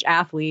teenage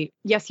athlete.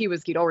 Yes, he was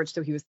Skeet Ulrich,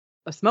 so he was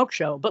a smoke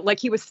show, but like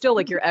he was still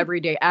like your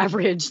everyday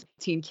average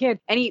teen kid.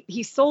 And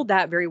he sold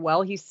that very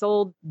well. He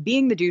sold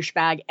being the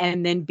douchebag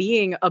and then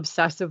being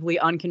obsessively,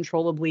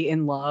 uncontrollably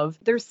in love.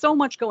 There's so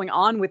much going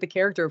on with the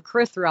character of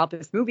Chris throughout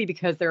this movie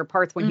because there are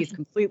parts when he's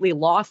completely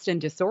lost and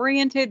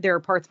disoriented. There are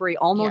parts where he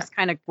almost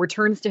kind of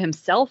returns to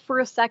himself for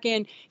a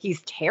second.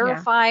 He's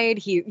terrified.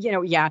 He, you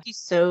know, he's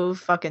so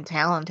fucking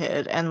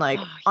talented and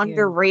like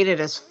underrated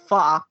as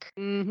fuck.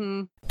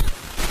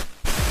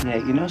 Yeah,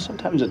 you know,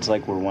 sometimes it's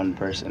like we're one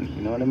person.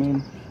 You know what I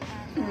mean?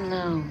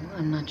 No,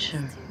 I'm not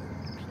sure.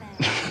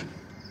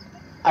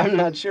 I'm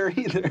not sure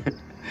either.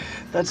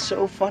 That's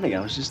so funny. I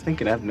was just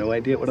thinking, I have no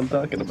idea what I'm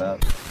talking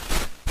about.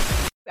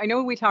 I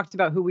know we talked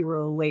about who we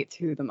relate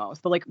to the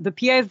most, but like the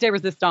pièce de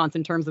résistance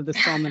in terms of this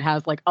film that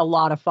has like a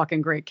lot of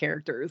fucking great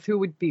characters, who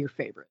would be your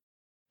favorite?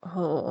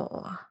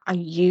 Oh, I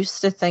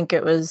used to think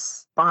it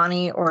was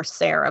Bonnie or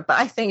Sarah, but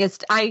I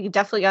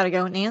definitely got to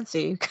go with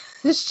Nancy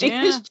because she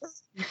was just,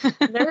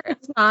 there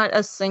is not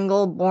a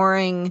single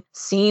boring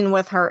scene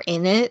with her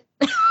in it.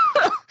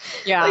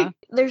 Like,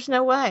 there's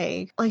no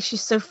way. Like,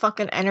 she's so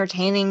fucking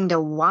entertaining to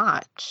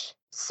watch.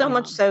 So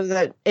much so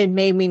that it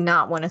made me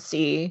not want to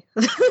see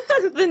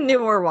the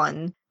newer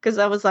one. Because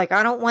I was like,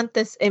 I don't want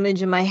this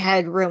image in my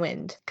head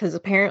ruined. Because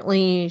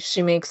apparently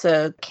she makes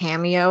a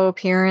cameo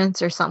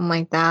appearance or something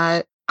like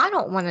that. I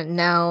don't want to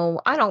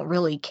know. I don't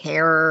really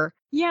care.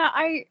 Yeah,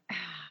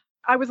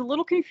 I was a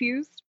little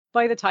confused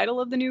by the title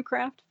of the new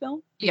Craft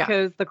film. Yeah.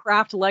 Because the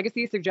Craft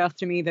legacy suggests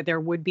to me that there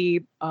would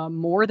be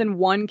more than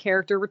one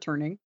character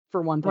returning,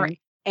 for one thing. Right.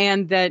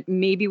 And that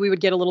maybe we would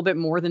get a little bit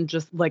more than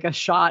just like a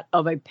shot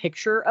of a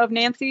picture of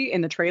Nancy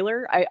in the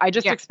trailer. I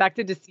just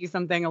expected to see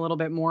something a little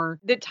bit more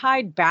that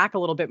tied back a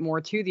little bit more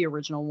to the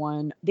original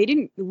one. They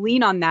didn't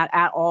lean on that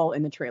at all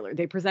in the trailer.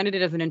 They presented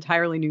it as an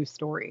entirely new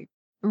story.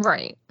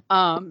 Right.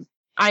 I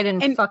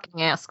didn't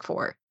fucking ask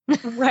for it.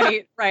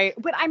 Right.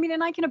 But I mean,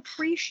 and I can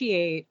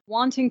appreciate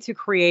wanting to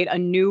create a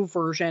new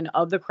version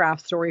of the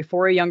Craft story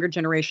for a younger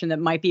generation that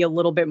might be a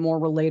little bit more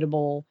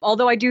relatable.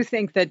 Although I do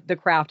think that the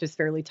Craft is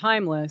fairly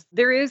timeless,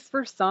 there is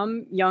for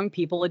some young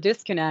people a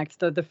disconnect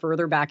the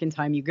further back in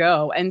time you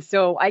go. And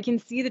so I can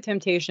see the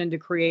temptation to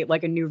create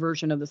like a new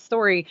version of the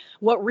story.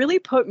 What really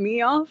put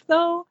me off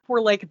though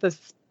were like the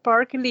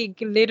sparkly,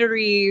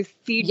 glittery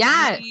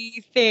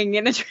CG thing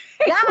in the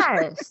trailer.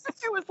 Yes.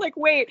 I was like,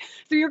 wait,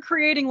 so you're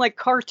creating like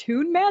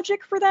cartoon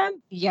magic for them?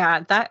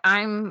 Yeah, that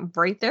I'm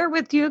right there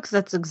with you because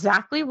that's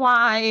exactly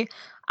why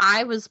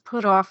I was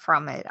put off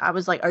from it. I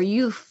was like, are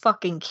you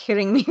fucking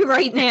kidding me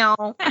right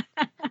now?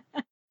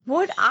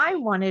 What I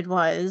wanted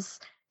was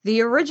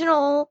the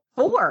original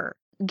 4.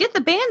 Get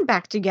the band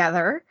back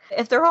together.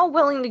 If they're all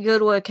willing to go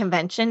to a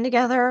convention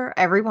together,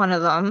 every one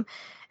of them,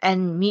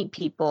 and meet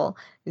people,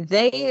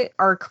 they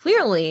are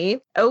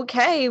clearly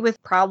okay with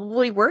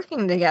probably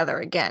working together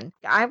again.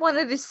 I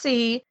wanted to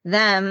see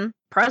them,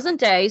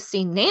 present day,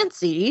 see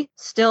Nancy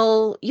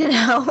still,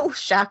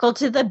 shackled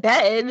to the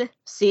bed,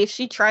 see if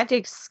she tried to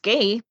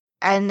escape,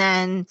 and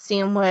then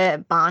seeing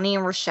what Bonnie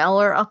and Rochelle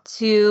are up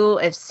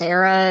to, if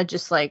Sarah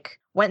just like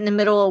went in the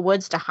middle of the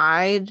woods to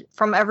hide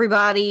from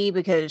everybody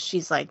because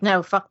she's like,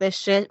 no, fuck this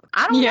shit.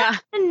 I don't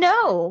even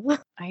know.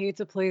 I hate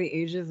to play the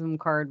ageism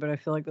card, but I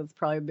feel like that's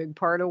probably a big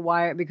part of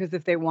why, because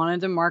if they wanted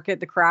to market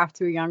the Craft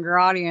to a younger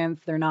audience,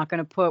 they're not going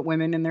to put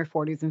women in their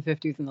 40s and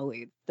 50s in the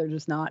lead. They're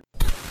just not.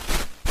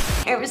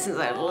 Ever since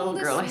I was a little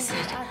girl, I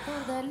said,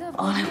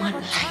 all I want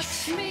in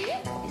life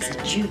is a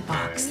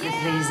jukebox that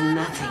plays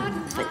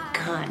nothing but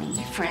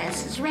Connie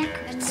Francis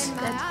records.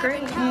 That's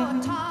great.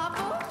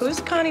 Who's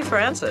Connie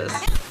Francis?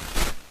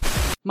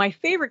 My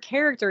favorite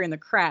character in the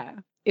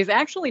Craft is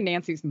actually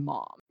Nancy's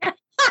mom.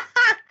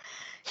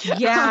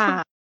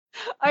 Yeah.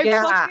 I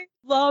fucking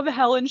love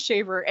Helen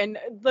Shaver, and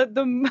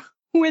the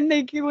when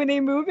they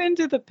move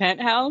into the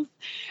penthouse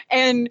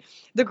and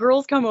the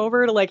girls come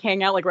over to like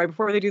hang out like right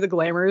before they do the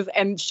glamours,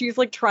 and she's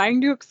like trying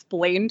to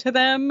explain to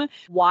them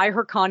why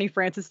her Connie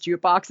Francis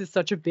jukebox is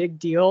such a big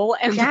deal,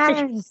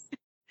 and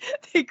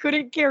they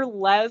couldn't care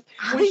less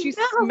when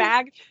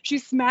she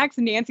smacks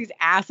Nancy's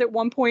ass at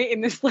one point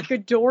in this like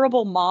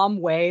adorable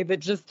mom way that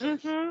just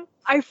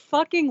I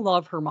fucking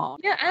love her mom.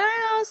 Yeah, and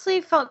I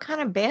honestly felt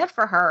kind of bad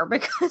for her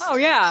because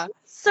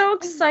so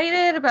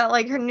excited about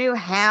like her new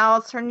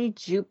house, her new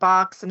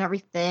jukebox and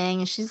everything.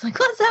 And she's like,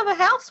 let's have a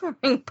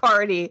housewarming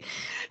party.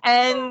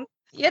 And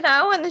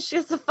and then she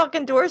has the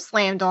fucking door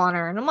slammed on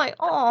her. And I'm like,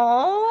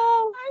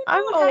 oh,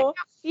 I would hang out with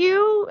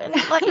you and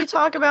let you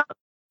talk about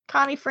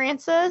Connie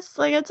Francis.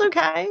 Like, it's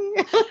okay.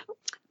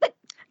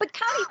 but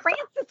Connie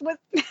Francis was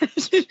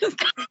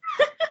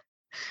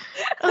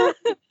oh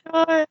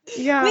God.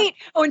 Yeah. Wait.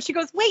 Oh, and she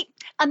goes, wait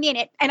a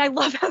minute. And I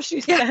love how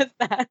she says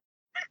that.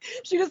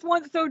 She just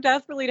wants so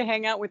desperately to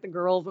hang out with the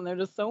girls, and they're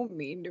just so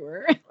mean to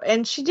her.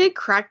 And she did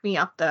crack me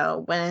up,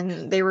 though,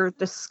 when they were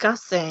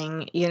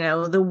discussing,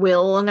 the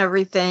will and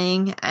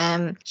everything.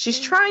 And she's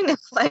trying to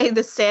play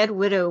the sad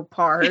widow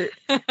part.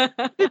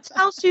 You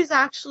tell she's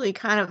actually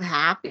kind of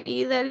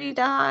happy that he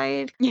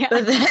died. Yeah.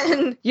 But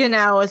then,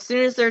 as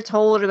soon as they're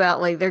told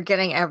about, like, they're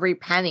getting every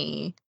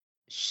penny,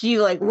 she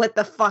like lit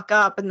the fuck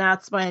up, and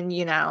that's when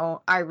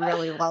I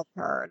really love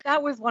her.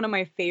 That was one of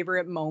my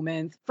favorite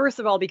moments. First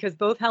of all, because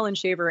both Helen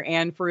Shaver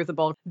and Fairuza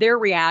Balk, their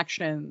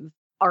reactions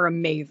are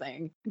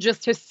amazing.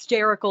 Just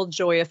hysterical,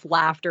 joyous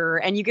laughter,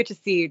 and you get to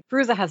see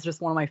Fairuza has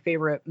just one of my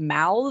favorite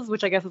mouths,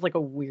 which I guess is like a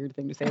weird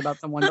thing to say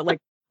about someone, but like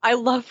I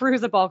love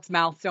Fairuza Balk's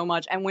mouth so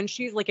much, and when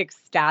she's like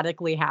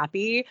ecstatically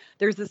happy,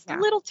 there's this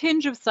little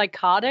tinge of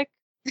psychotic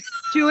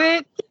to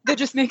it that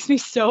just makes me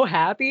so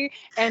happy.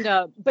 And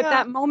but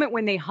that moment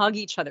when they hug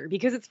each other,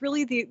 because it's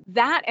really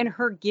that and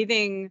her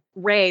giving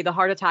Ray the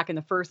heart attack in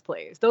the first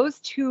place, those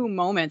two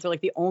moments are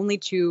like the only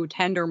two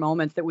tender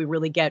moments that we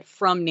really get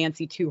from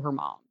Nancy to her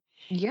mom.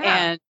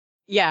 And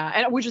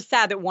which is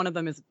sad that one of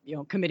them is,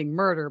 committing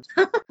murder.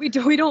 we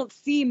don't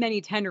see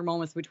many tender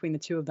moments between the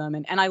two of them,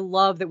 and I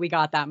love that we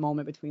got that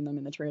moment between them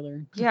in the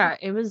trailer. Yeah,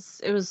 it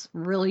was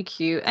really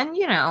cute, and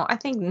I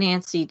think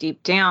Nancy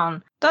deep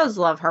down does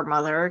love her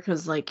mother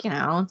because, like,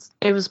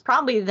 it was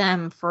probably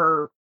them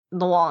for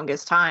the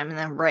longest time, and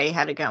then Ray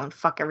had to go and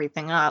fuck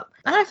everything up.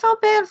 And I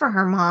felt bad for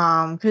her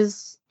mom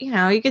because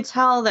you could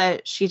tell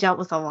that she dealt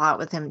with a lot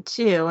with him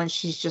too, and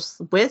she's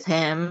just with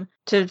him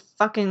to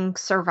fucking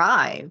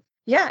survive.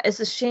 Yeah, it's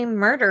a shame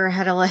murder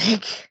had to,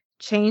 like,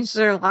 change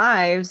their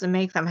lives and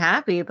make them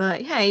happy.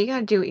 But, yeah, you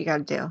gotta do what you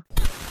gotta do.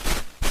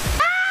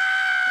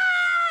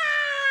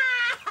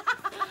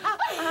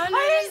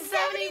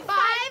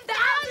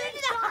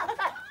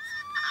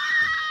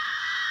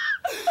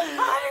 $175,000.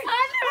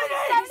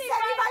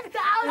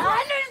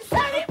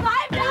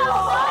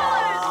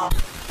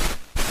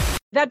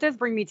 that does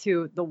bring me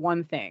to the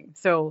one thing.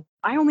 So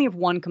I only have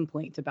one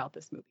complaint about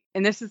this movie.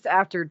 And this is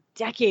after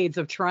decades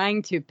of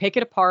trying to pick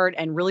it apart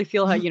and really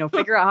feel how,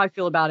 figure out how I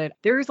feel about it.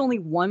 There is only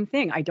one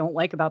thing I don't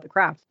like about The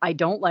Craft. I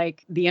don't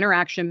like the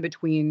interaction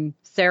between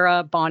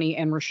Sarah, Bonnie,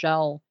 and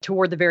Rochelle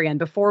toward the very end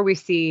before we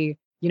see,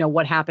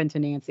 what happened to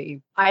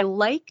Nancy. I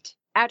liked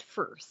at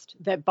first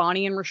that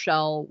Bonnie and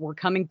Rochelle were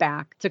coming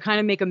back to kind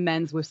of make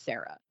amends with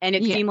Sarah. And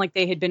it seemed like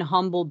they had been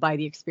humbled by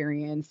the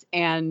experience.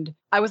 And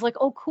I was like,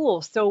 oh,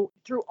 cool. So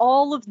through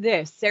all of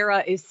this,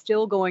 Sarah is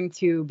still going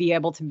to be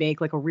able to make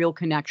like a real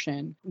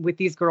connection with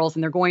these girls.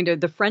 And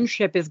the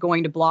friendship is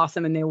going to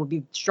blossom and they will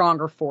be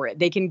stronger for it.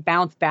 They can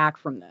bounce back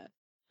from this,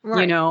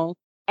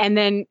 And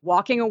then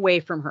walking away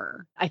from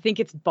her, I think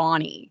it's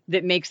Bonnie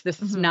that makes this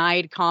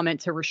snide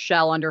comment to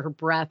Rochelle under her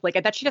breath. Like,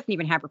 I thought she doesn't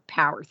even have her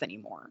powers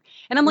anymore.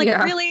 And I'm like,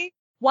 really?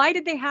 Why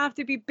did they have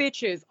to be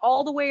bitches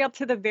all the way up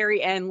to the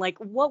very end? Like,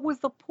 what was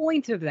the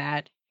point of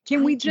that?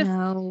 Can we just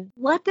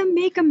let them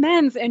make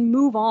amends and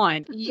move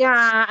on?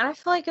 Yeah, and I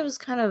feel like it was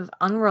kind of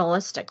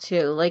unrealistic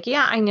too. Like,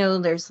 yeah, I know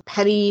there's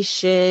petty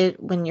shit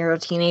when you're a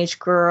teenage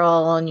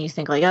girl and you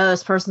think like, oh,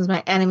 this person's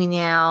my enemy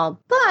now.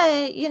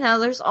 But,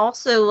 there's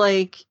also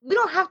like, we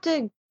don't have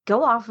to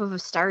go off of a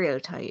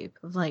stereotype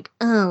of like,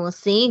 oh, well,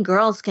 see,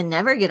 girls can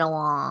never get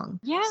along.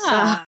 Yeah,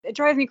 so it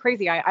drives me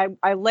crazy.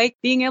 I like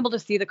being able to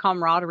see the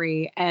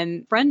camaraderie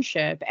and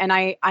friendship. And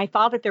I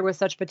thought that there was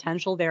such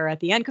potential there at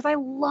the end because I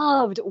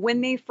loved when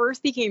they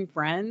first became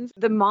friends,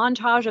 the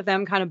montage of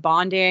them kind of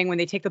bonding when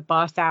they take the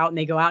bus out and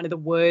they go out into the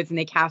woods and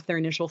they cast their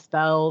initial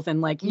spells.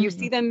 And like you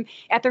see them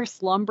at their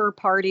slumber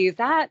parties.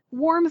 That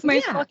warms my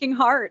fucking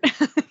heart.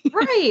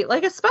 Right.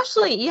 Like,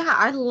 especially, so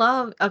I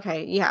love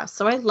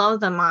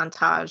the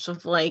montage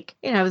of like,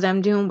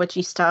 them doing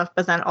witchy stuff,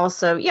 but then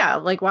also,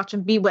 like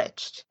watching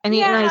Bewitched and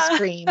eating ice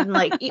cream and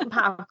like eating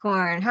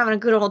popcorn, having a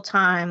good old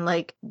time.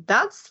 Like,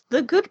 that's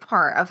the good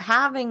part of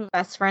having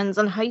best friends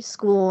in high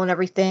school and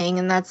everything.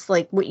 And that's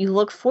like what you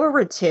look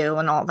forward to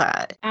and all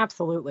that.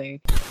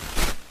 Absolutely.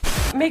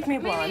 Make me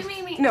blonde.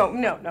 Me. No,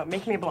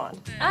 make me blonde.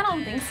 I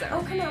don't think so.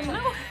 Oh, come on.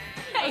 No.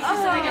 Hey,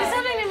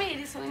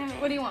 do something to me.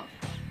 What do you want?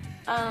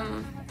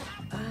 I'm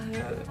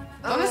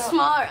a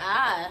smaller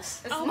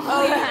ass.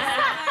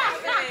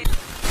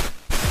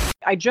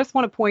 I just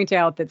want to point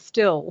out that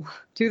still,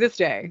 to this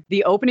day,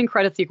 the opening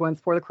credit sequence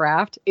for The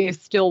Craft is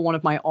still one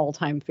of my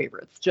all-time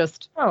favorites.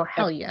 Oh,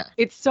 hell yeah.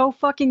 It's so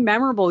fucking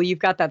memorable. You've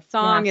got that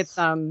song. Yes. It's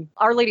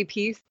Our Lady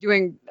Peace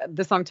doing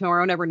the song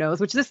Tomorrow Never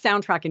Knows, which this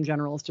soundtrack in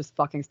general is just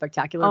fucking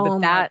spectacular. Oh, but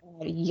that,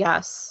 my God,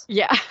 yes.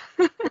 Yeah.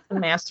 It's a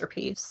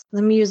masterpiece.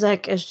 The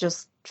music is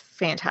just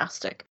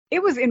fantastic.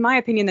 It was, in my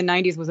opinion, the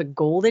 90s was a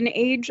golden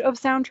age of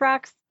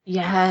soundtracks.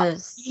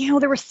 Yes.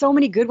 There were so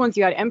many good ones.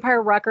 You had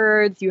Empire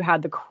Records, you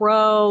had The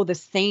Crow, The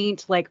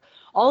Saint, like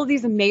all of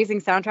these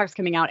amazing soundtracks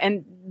coming out.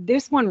 And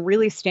this one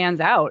really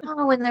stands out.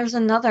 Oh, and there's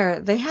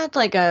another. They had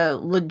like a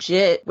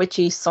legit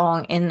witchy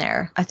song in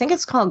there. I think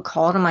it's called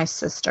Call to My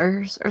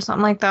Sisters or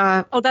something like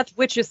that. Oh, that's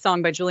Witch's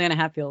Song by Juliana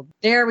Hatfield.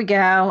 There we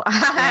go.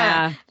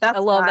 Yeah, I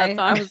love that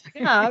song.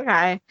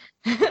 Okay.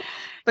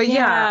 But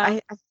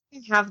I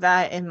have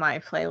that in my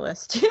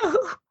playlist too.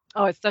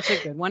 Oh, it's such a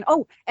good one.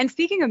 Oh, and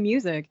speaking of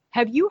music,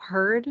 have you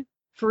heard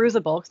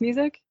Fairuza Balk's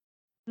music?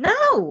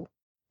 No.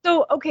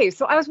 So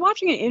I was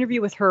watching an interview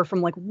with her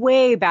from like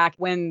way back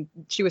when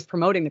she was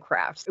promoting The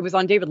Craft. It was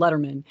on David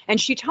Letterman. And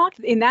she talked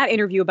in that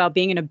interview about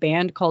being in a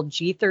band called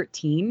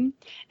G13.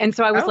 And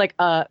so I was like,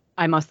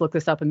 I must look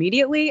this up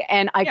immediately.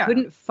 And I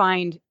couldn't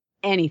find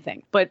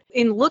anything. But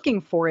in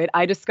looking for it,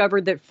 I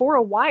discovered that for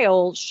a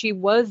while she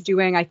was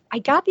doing, I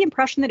got the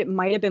impression that it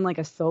might have been like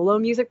a solo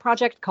music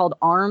project called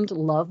Armed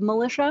Love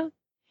Militia.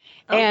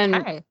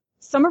 And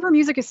some of her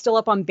music is still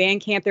up on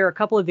Bandcamp. There are a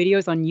couple of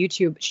videos on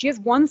YouTube. She has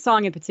one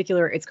song in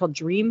particular. It's called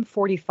Dream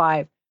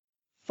 45.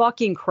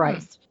 Fucking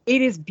Christ.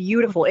 It is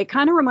beautiful. It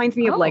kind of reminds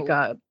me of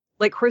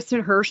like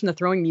Kristen Hirsch and the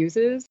Throwing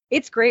Muses.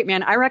 It's great,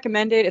 man. I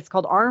recommend it. It's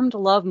called Armed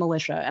Love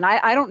Militia. And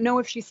I don't know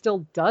if she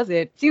still does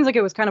it. Seems like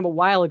it was kind of a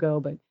while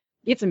ago, but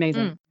it's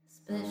amazing.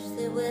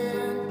 Especially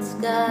when the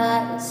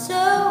sky is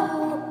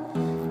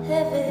so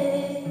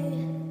heavy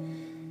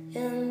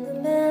and the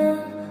man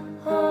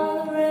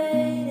on the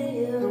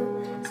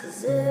radio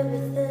says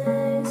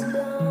everything's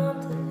gone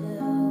to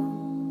hell.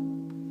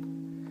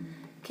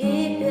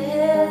 Keep your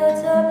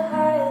heads up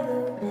high,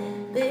 though.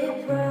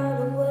 Be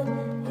proud of what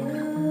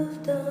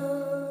you've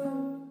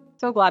done.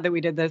 So glad that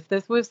we did this.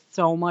 This was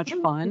so much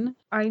fun.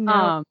 I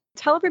know.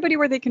 Tell everybody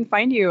where they can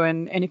find you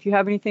and if you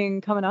have anything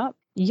coming up.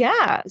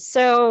 Yeah,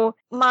 so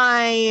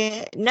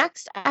my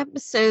next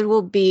episode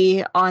will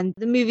be on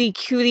the movie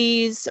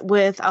Cuties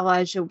with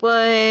Elijah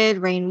Wood,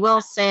 Rainn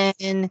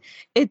Wilson.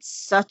 It's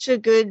such a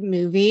good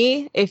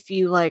movie if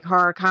you like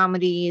horror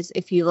comedies,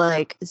 if you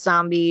like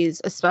zombies,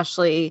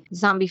 especially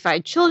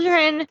zombified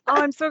children. Oh,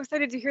 I'm so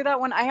excited to hear that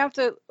one.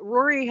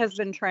 Rory has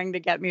been trying to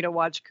get me to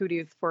watch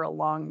Cooties for a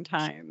long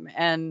time,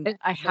 and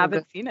I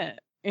haven't seen it.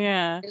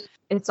 Yeah.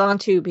 It's on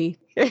Tubi.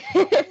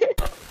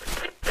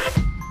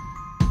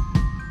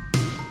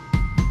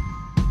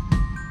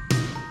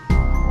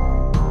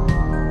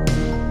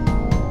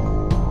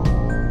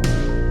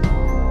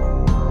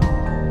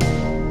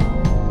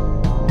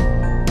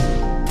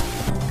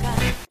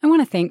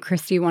 thank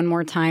Christy one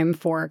more time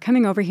for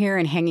coming over here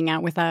and hanging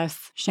out with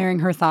us, sharing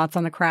her thoughts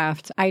on The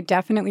Craft. I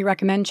definitely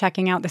recommend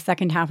checking out the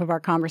second half of our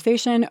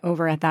conversation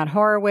over at That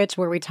Horror Witch,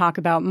 where we talk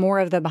about more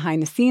of the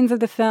behind the scenes of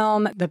the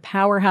film, the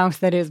powerhouse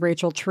that is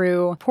Rachel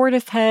True,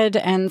 Portishead,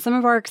 and some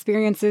of our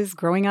experiences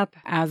growing up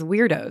as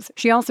weirdos.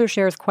 She also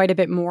shares quite a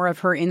bit more of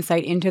her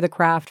insight into The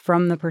Craft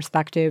from the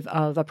perspective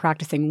of a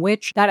practicing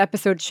witch. That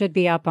episode should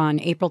be up on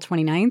April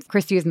 29th.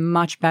 Christy is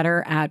much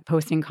better at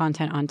posting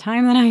content on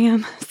time than I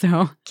am,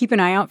 so keep an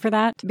eye out for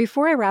that.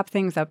 Before I wrap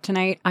things up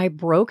tonight, I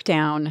broke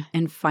down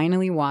and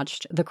finally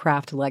watched The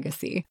Craft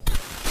Legacy.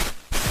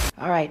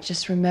 All right,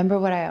 just remember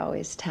what I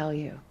always tell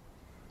you.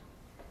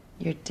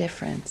 Your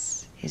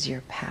difference is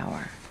your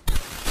power.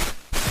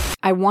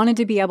 I wanted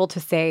to be able to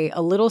say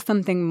a little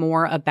something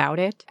more about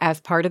it as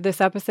part of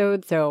this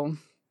episode, so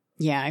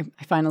yeah,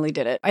 I finally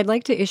did it. I'd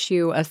like to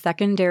issue a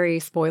secondary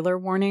spoiler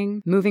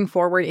warning. Moving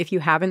forward, if you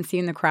haven't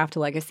seen The Craft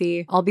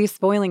Legacy, I'll be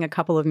spoiling a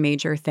couple of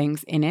major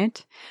things in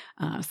it,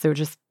 so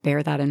just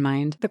bear that in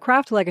mind. The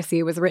Craft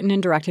Legacy was written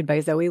and directed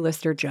by Zoe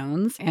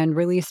Lister-Jones and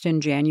released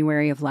in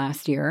January of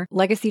last year.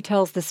 Legacy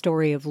tells the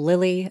story of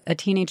Lily, a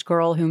teenage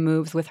girl who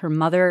moves with her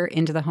mother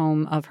into the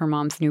home of her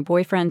mom's new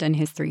boyfriend and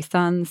his 3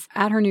 sons.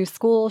 At her new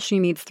school, she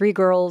meets 3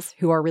 girls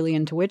who are really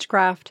into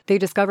witchcraft. They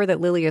discover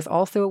that Lily is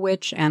also a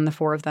witch, and the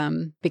 4 of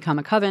them become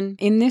a coven.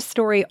 In this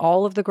story,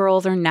 all of the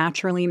girls are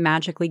naturally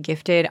magically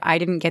gifted. I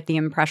didn't get the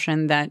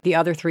impression that the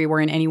other 3 were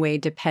in any way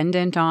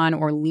dependent on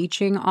or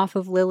leeching off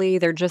of Lily.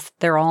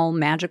 They're all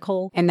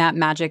magical, and that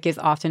magic is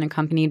often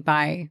accompanied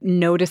by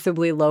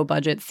noticeably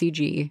low-budget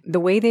CG. The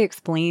way they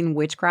explain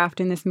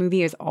witchcraft in this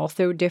movie is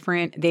also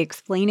different. They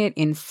explain it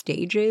in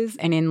stages,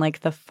 and in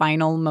like the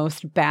final,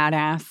 most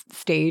badass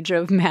stage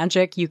of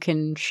magic, you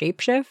can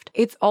shapeshift.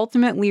 It's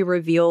ultimately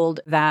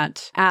revealed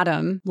that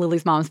Adam,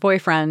 Lily's mom's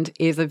boyfriend,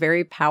 is a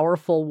very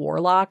powerful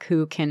warlock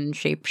who can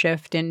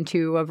shapeshift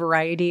into a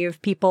variety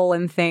of people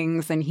and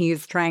things, and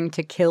he's trying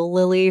to kill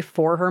Lily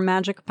for her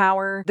magic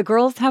power. The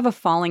girls have a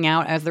falling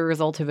out as the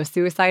result of a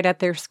suicide at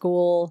their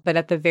school, but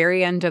at the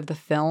very end of the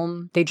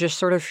film, they just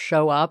sort of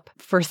show up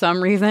for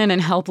some reason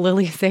and help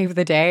Lily save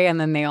the day, and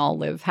then they all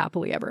live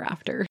happily ever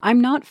after. I'm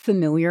not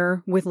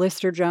familiar with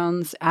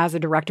Lister-Jones as a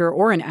director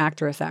or an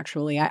actress,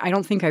 actually. I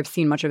don't think I've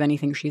seen much of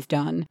anything she's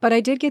done, but I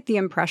did get the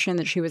impression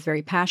that she was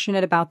very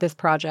passionate about this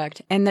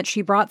project and that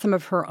she brought some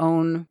of her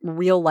own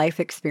real-life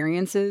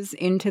experiences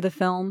into the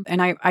film,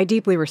 and I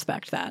deeply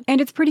respect that.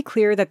 And it's pretty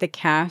clear that the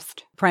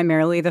cast,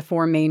 primarily the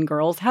 4 main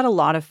girls, had a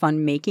lot of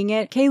fun making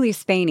it. Kaylee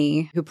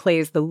Spaney, who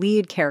plays the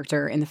lead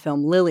character in the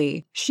film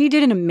Lily, she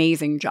did an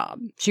amazing job.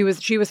 She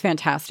was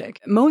fantastic.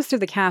 Most of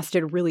the cast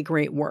did really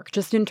great work.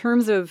 Just in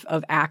terms of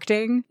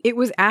acting, it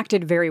was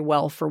acted very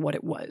well for what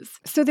it was.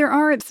 So there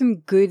are some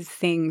good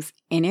things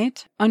in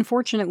it.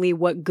 Unfortunately,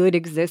 what good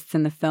exists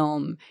in the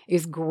film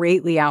is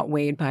greatly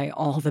outweighed by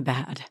all the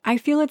bad. I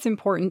feel it's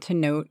important to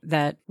note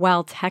that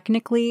while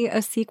technically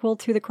a sequel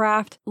to The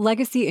Craft,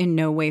 Legacy in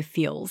no way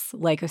feels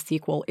like a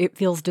sequel. It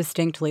feels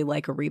distinctly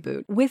like a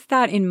reboot. With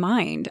that in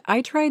mind,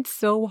 I tried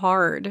so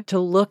hard to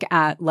look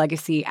at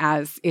Legacy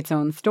as its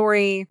own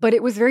story, but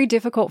it was very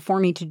difficult for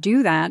me to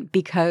do that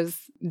because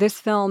this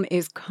film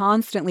is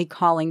constantly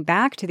calling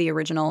back to the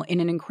original in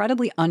an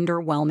incredibly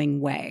underwhelming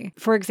way.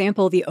 For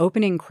example, the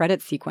opening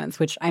credit sequence,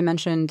 which I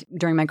mentioned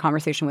during my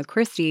conversation with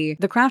Christy,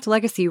 The Craft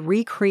Legacy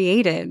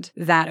recreated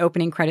that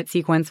opening credit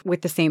sequence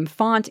with the same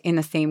font in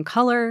the same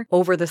color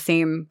over the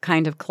same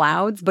kind of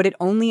clouds, but it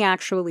only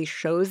actually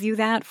shows you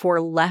that for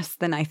less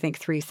than, I think,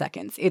 3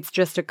 seconds. It's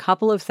just a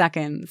couple of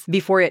seconds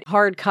before it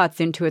hard cuts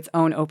into its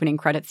own opening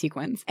credit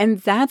sequence. And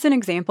that's an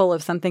example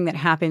of something that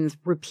happens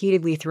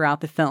repeatedly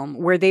throughout the film,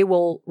 where they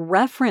will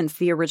reference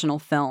the original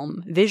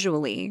film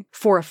visually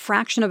for a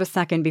fraction of a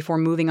second before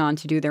moving on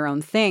to do their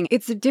own thing.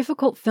 It's a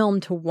difficult film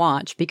to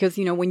watch because,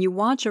 when you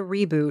watch a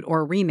reboot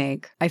or a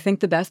remake, I think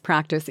the best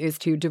practice is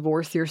to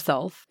divorce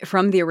yourself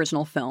from the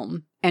original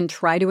film and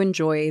try to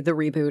enjoy the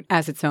reboot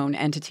as its own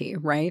entity,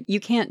 right? You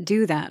can't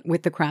do that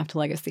with The Craft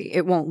Legacy.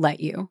 It won't let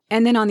you.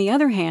 And then on the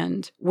other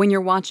hand, when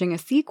you're watching a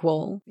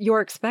sequel, you're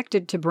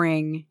expected to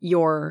bring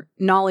your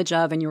knowledge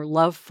of and your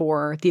love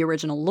for the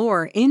original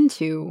lore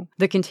into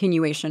the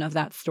continuation of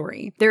that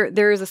story.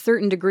 There is a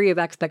certain degree of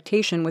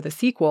expectation with a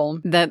sequel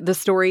that the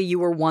story you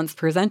were once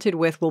presented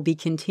with will be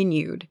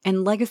continued.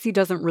 And Legacy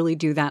doesn't really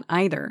do that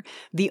either.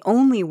 The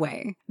only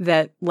way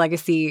that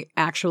Legacy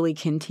actually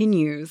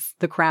continues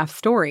the Craft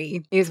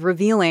story is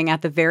revealing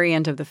at the very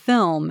end of the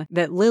film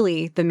that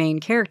Lily, the main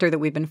character that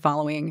we've been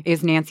following,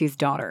 is Nancy's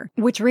daughter,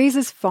 which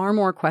raises far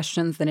more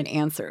questions than it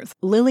answers.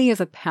 Lily is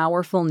a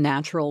powerful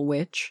natural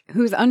witch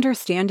whose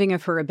understanding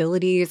of her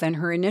abilities and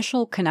her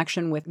initial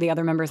connection with the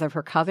other members of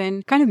her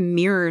coven kind of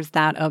mirrors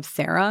that of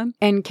Sarah.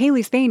 And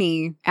Kaylee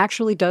Spaney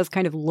actually does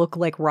kind of look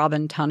like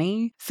Robin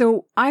Tunney.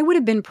 So I would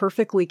have been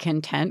perfectly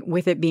content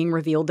with it being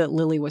revealed that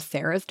Lily was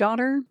Sarah's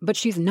daughter, but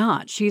she's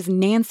not. She's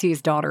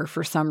Nancy's daughter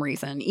for some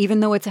reason, even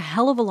though it's a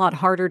hell of a lot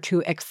harder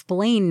to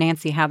explain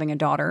Nancy having a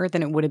daughter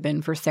than it would have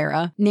been for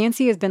Sarah.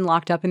 Nancy has been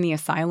locked up in the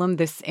asylum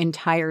this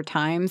entire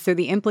time, so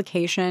the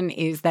implication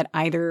is that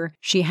either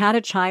she had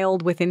a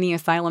child within the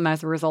asylum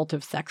as a result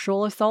of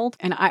sexual assault,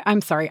 and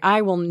I'm sorry,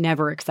 I will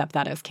never accept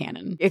that as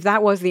canon. If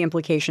that was the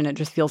implication, it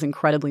just feels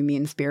incredibly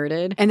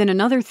mean-spirited. And then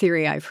another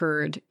theory I've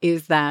heard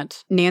is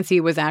that Nancy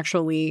was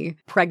actually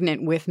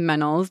pregnant with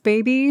Manon's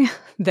baby,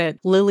 that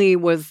Lily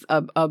was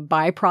a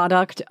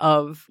byproduct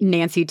of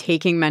Nancy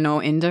taking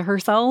Manon into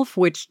herself,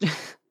 which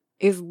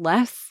is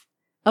less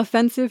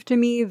offensive to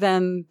me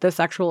than the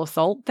sexual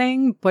assault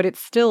thing, but it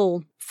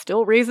still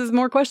raises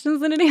more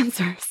questions than it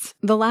answers.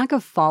 The lack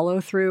of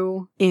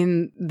follow-through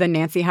in the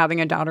Nancy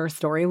having a daughter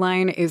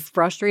storyline is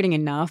frustrating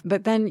enough,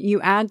 but then you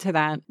add to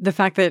that the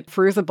fact that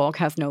Fairuza Balk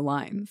has no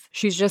lines.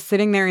 She's just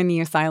sitting there in the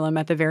asylum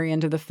at the very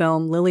end of the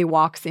film. Lily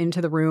walks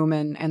into the room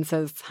and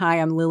says, "Hi,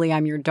 I'm Lily,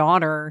 I'm your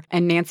daughter."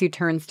 And Nancy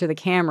turns to the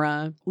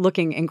camera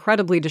looking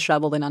incredibly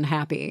disheveled and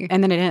unhappy.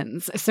 And then it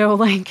ends. So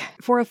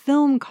for a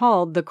film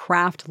called The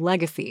Craft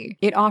Legacy,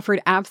 it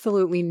offered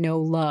absolutely no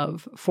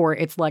love for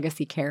its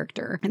legacy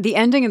character. The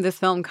ending of this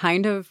film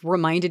kind of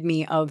reminded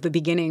me of the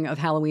beginning of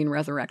Halloween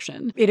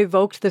Resurrection. It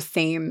evoked the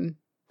same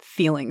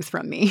feelings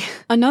from me.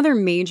 Another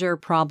major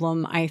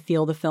problem I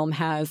feel the film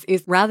has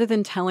is rather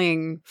than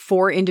telling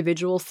 4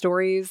 individual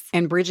stories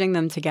and bridging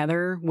them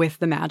together with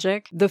the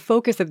magic, the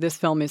focus of this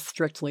film is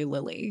strictly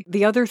Lily.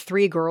 The other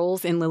 3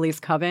 girls in Lily's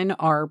coven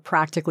are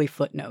practically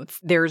footnotes.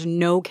 There's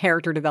no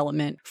character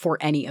development for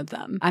any of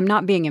them. I'm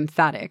not being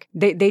emphatic.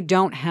 They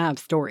don't have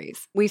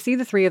stories. We see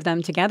the 3 of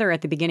them together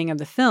at the beginning of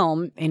the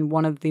film in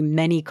one of the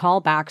many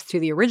callbacks to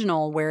the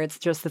original where it's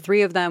just the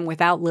 3 of them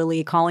without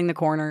Lily calling the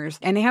corners,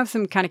 and they have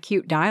some kind of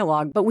cute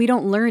dialogue, but we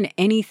don't learn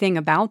anything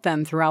about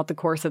them throughout the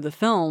course of the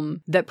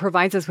film that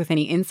provides us with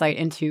any insight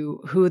into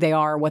who they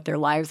are, what their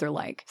lives are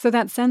like. So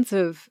that sense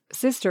of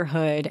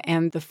sisterhood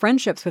and the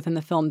friendships within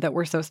the film that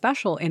were so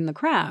special in The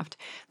Craft,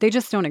 they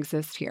just don't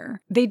exist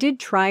here. They did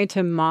try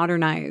to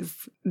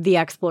modernize the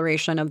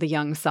exploration of the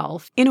young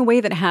self in a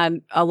way that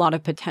had a lot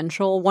of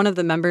potential. One of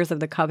the members of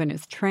the coven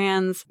is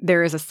trans.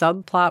 There is a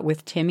subplot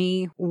with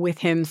Timmy, with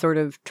him sort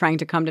of trying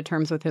to come to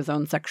terms with his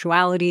own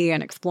sexuality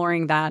and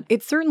exploring that.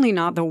 It's certainly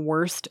not the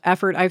worst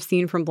effort I've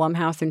seen from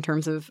Blumhouse in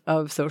terms of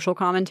social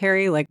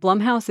commentary.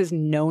 Blumhouse is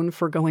known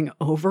for going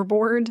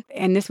overboard,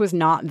 and this was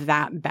not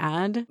that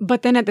bad.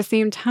 But then at the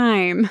same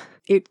time,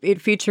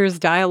 it features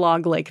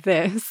dialogue like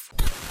this.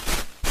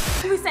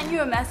 We sent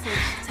you a message.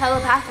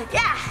 Telepathic.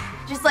 Yeah!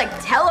 Just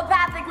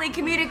telepathically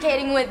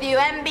communicating with you,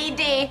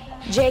 MBD.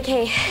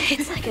 JK,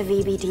 it's like a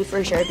VBD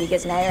for sure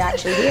because now you're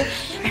actually here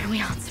and we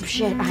want some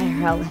shit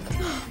IRL.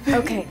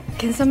 Okay,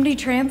 can somebody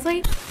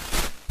translate?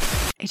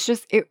 It's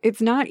just,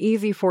 it's not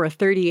easy for a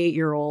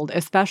 38-year-old,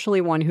 especially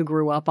one who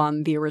grew up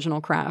on the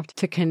original Craft,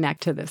 to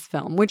connect to this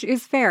film, which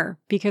is fair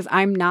because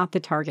I'm not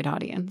the target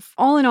audience.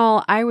 All in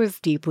all, I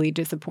was deeply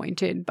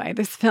disappointed by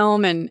this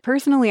film, and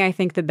personally, I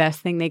think the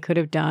best thing they could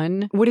have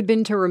done would have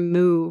been to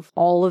remove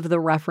all of the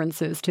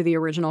references to the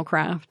original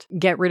Craft,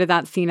 get rid of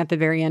that scene at the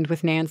very end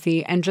with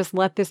Nancy, and just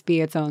let this be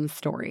its own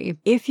story.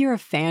 If you're a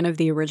fan of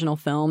the original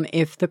film,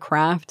 if The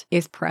Craft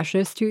is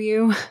precious to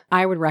you,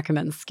 I would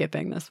recommend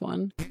skipping this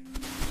one.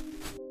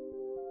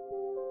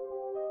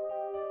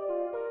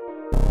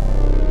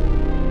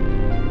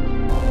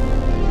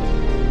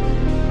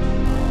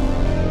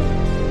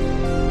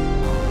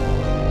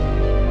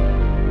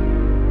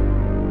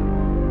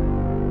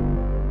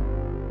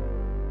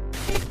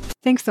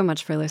 Thanks so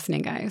much for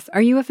listening, guys.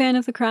 Are you a fan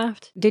of The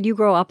Craft? Did you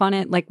grow up on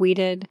it like we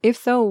did? If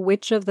so,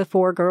 which of the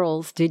 4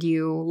 girls did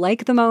you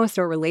like the most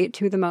or relate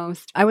to the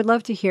most? I would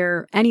love to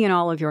hear any and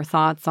all of your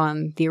thoughts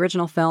on the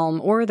original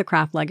film or The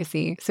Craft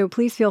Legacy, so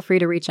please feel free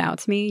to reach out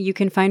to me. You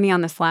can find me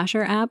on the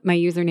Slasher app. My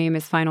username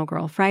is Final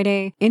Girl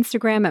Friday,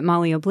 Instagram at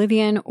Molly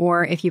Oblivion,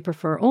 or if you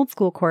prefer old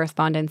school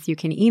correspondence, you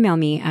can email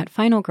me at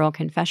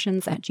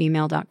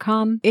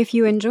finalgirlconfessions@gmail.com. If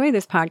you enjoy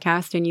this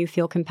podcast and you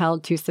feel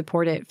compelled to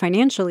support it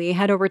financially,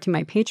 head over to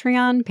my Patreon,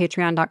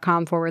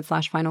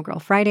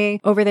 patreon.com/finalgirlfriday.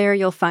 Over there,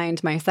 you'll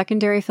find my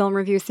secondary film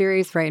review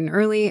series, Fright and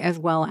Early, as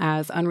well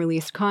as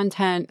unreleased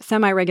content,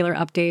 semi-regular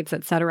updates,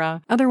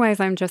 etc. Otherwise,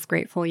 I'm just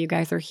grateful you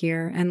guys are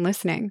here and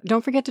listening.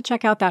 Don't forget to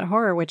check out that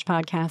Horror Witch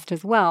podcast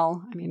as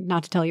well. I mean,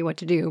 not to tell you what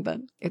to do,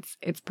 but it's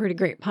a pretty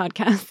great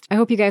podcast. I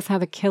hope you guys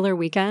have a killer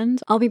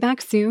weekend. I'll be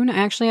back soon. I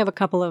actually have a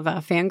couple of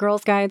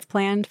fangirls guides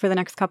planned for the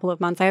next couple of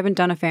months. I haven't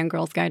done a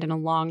fangirls guide in a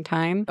long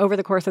time. Over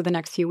the course of the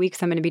next few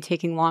weeks, I'm going to be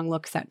taking long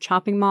looks at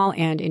Chopping Mall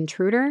and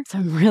Intruder. So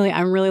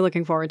I'm really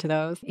looking forward to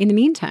those. In the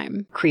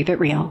meantime, keep it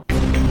real.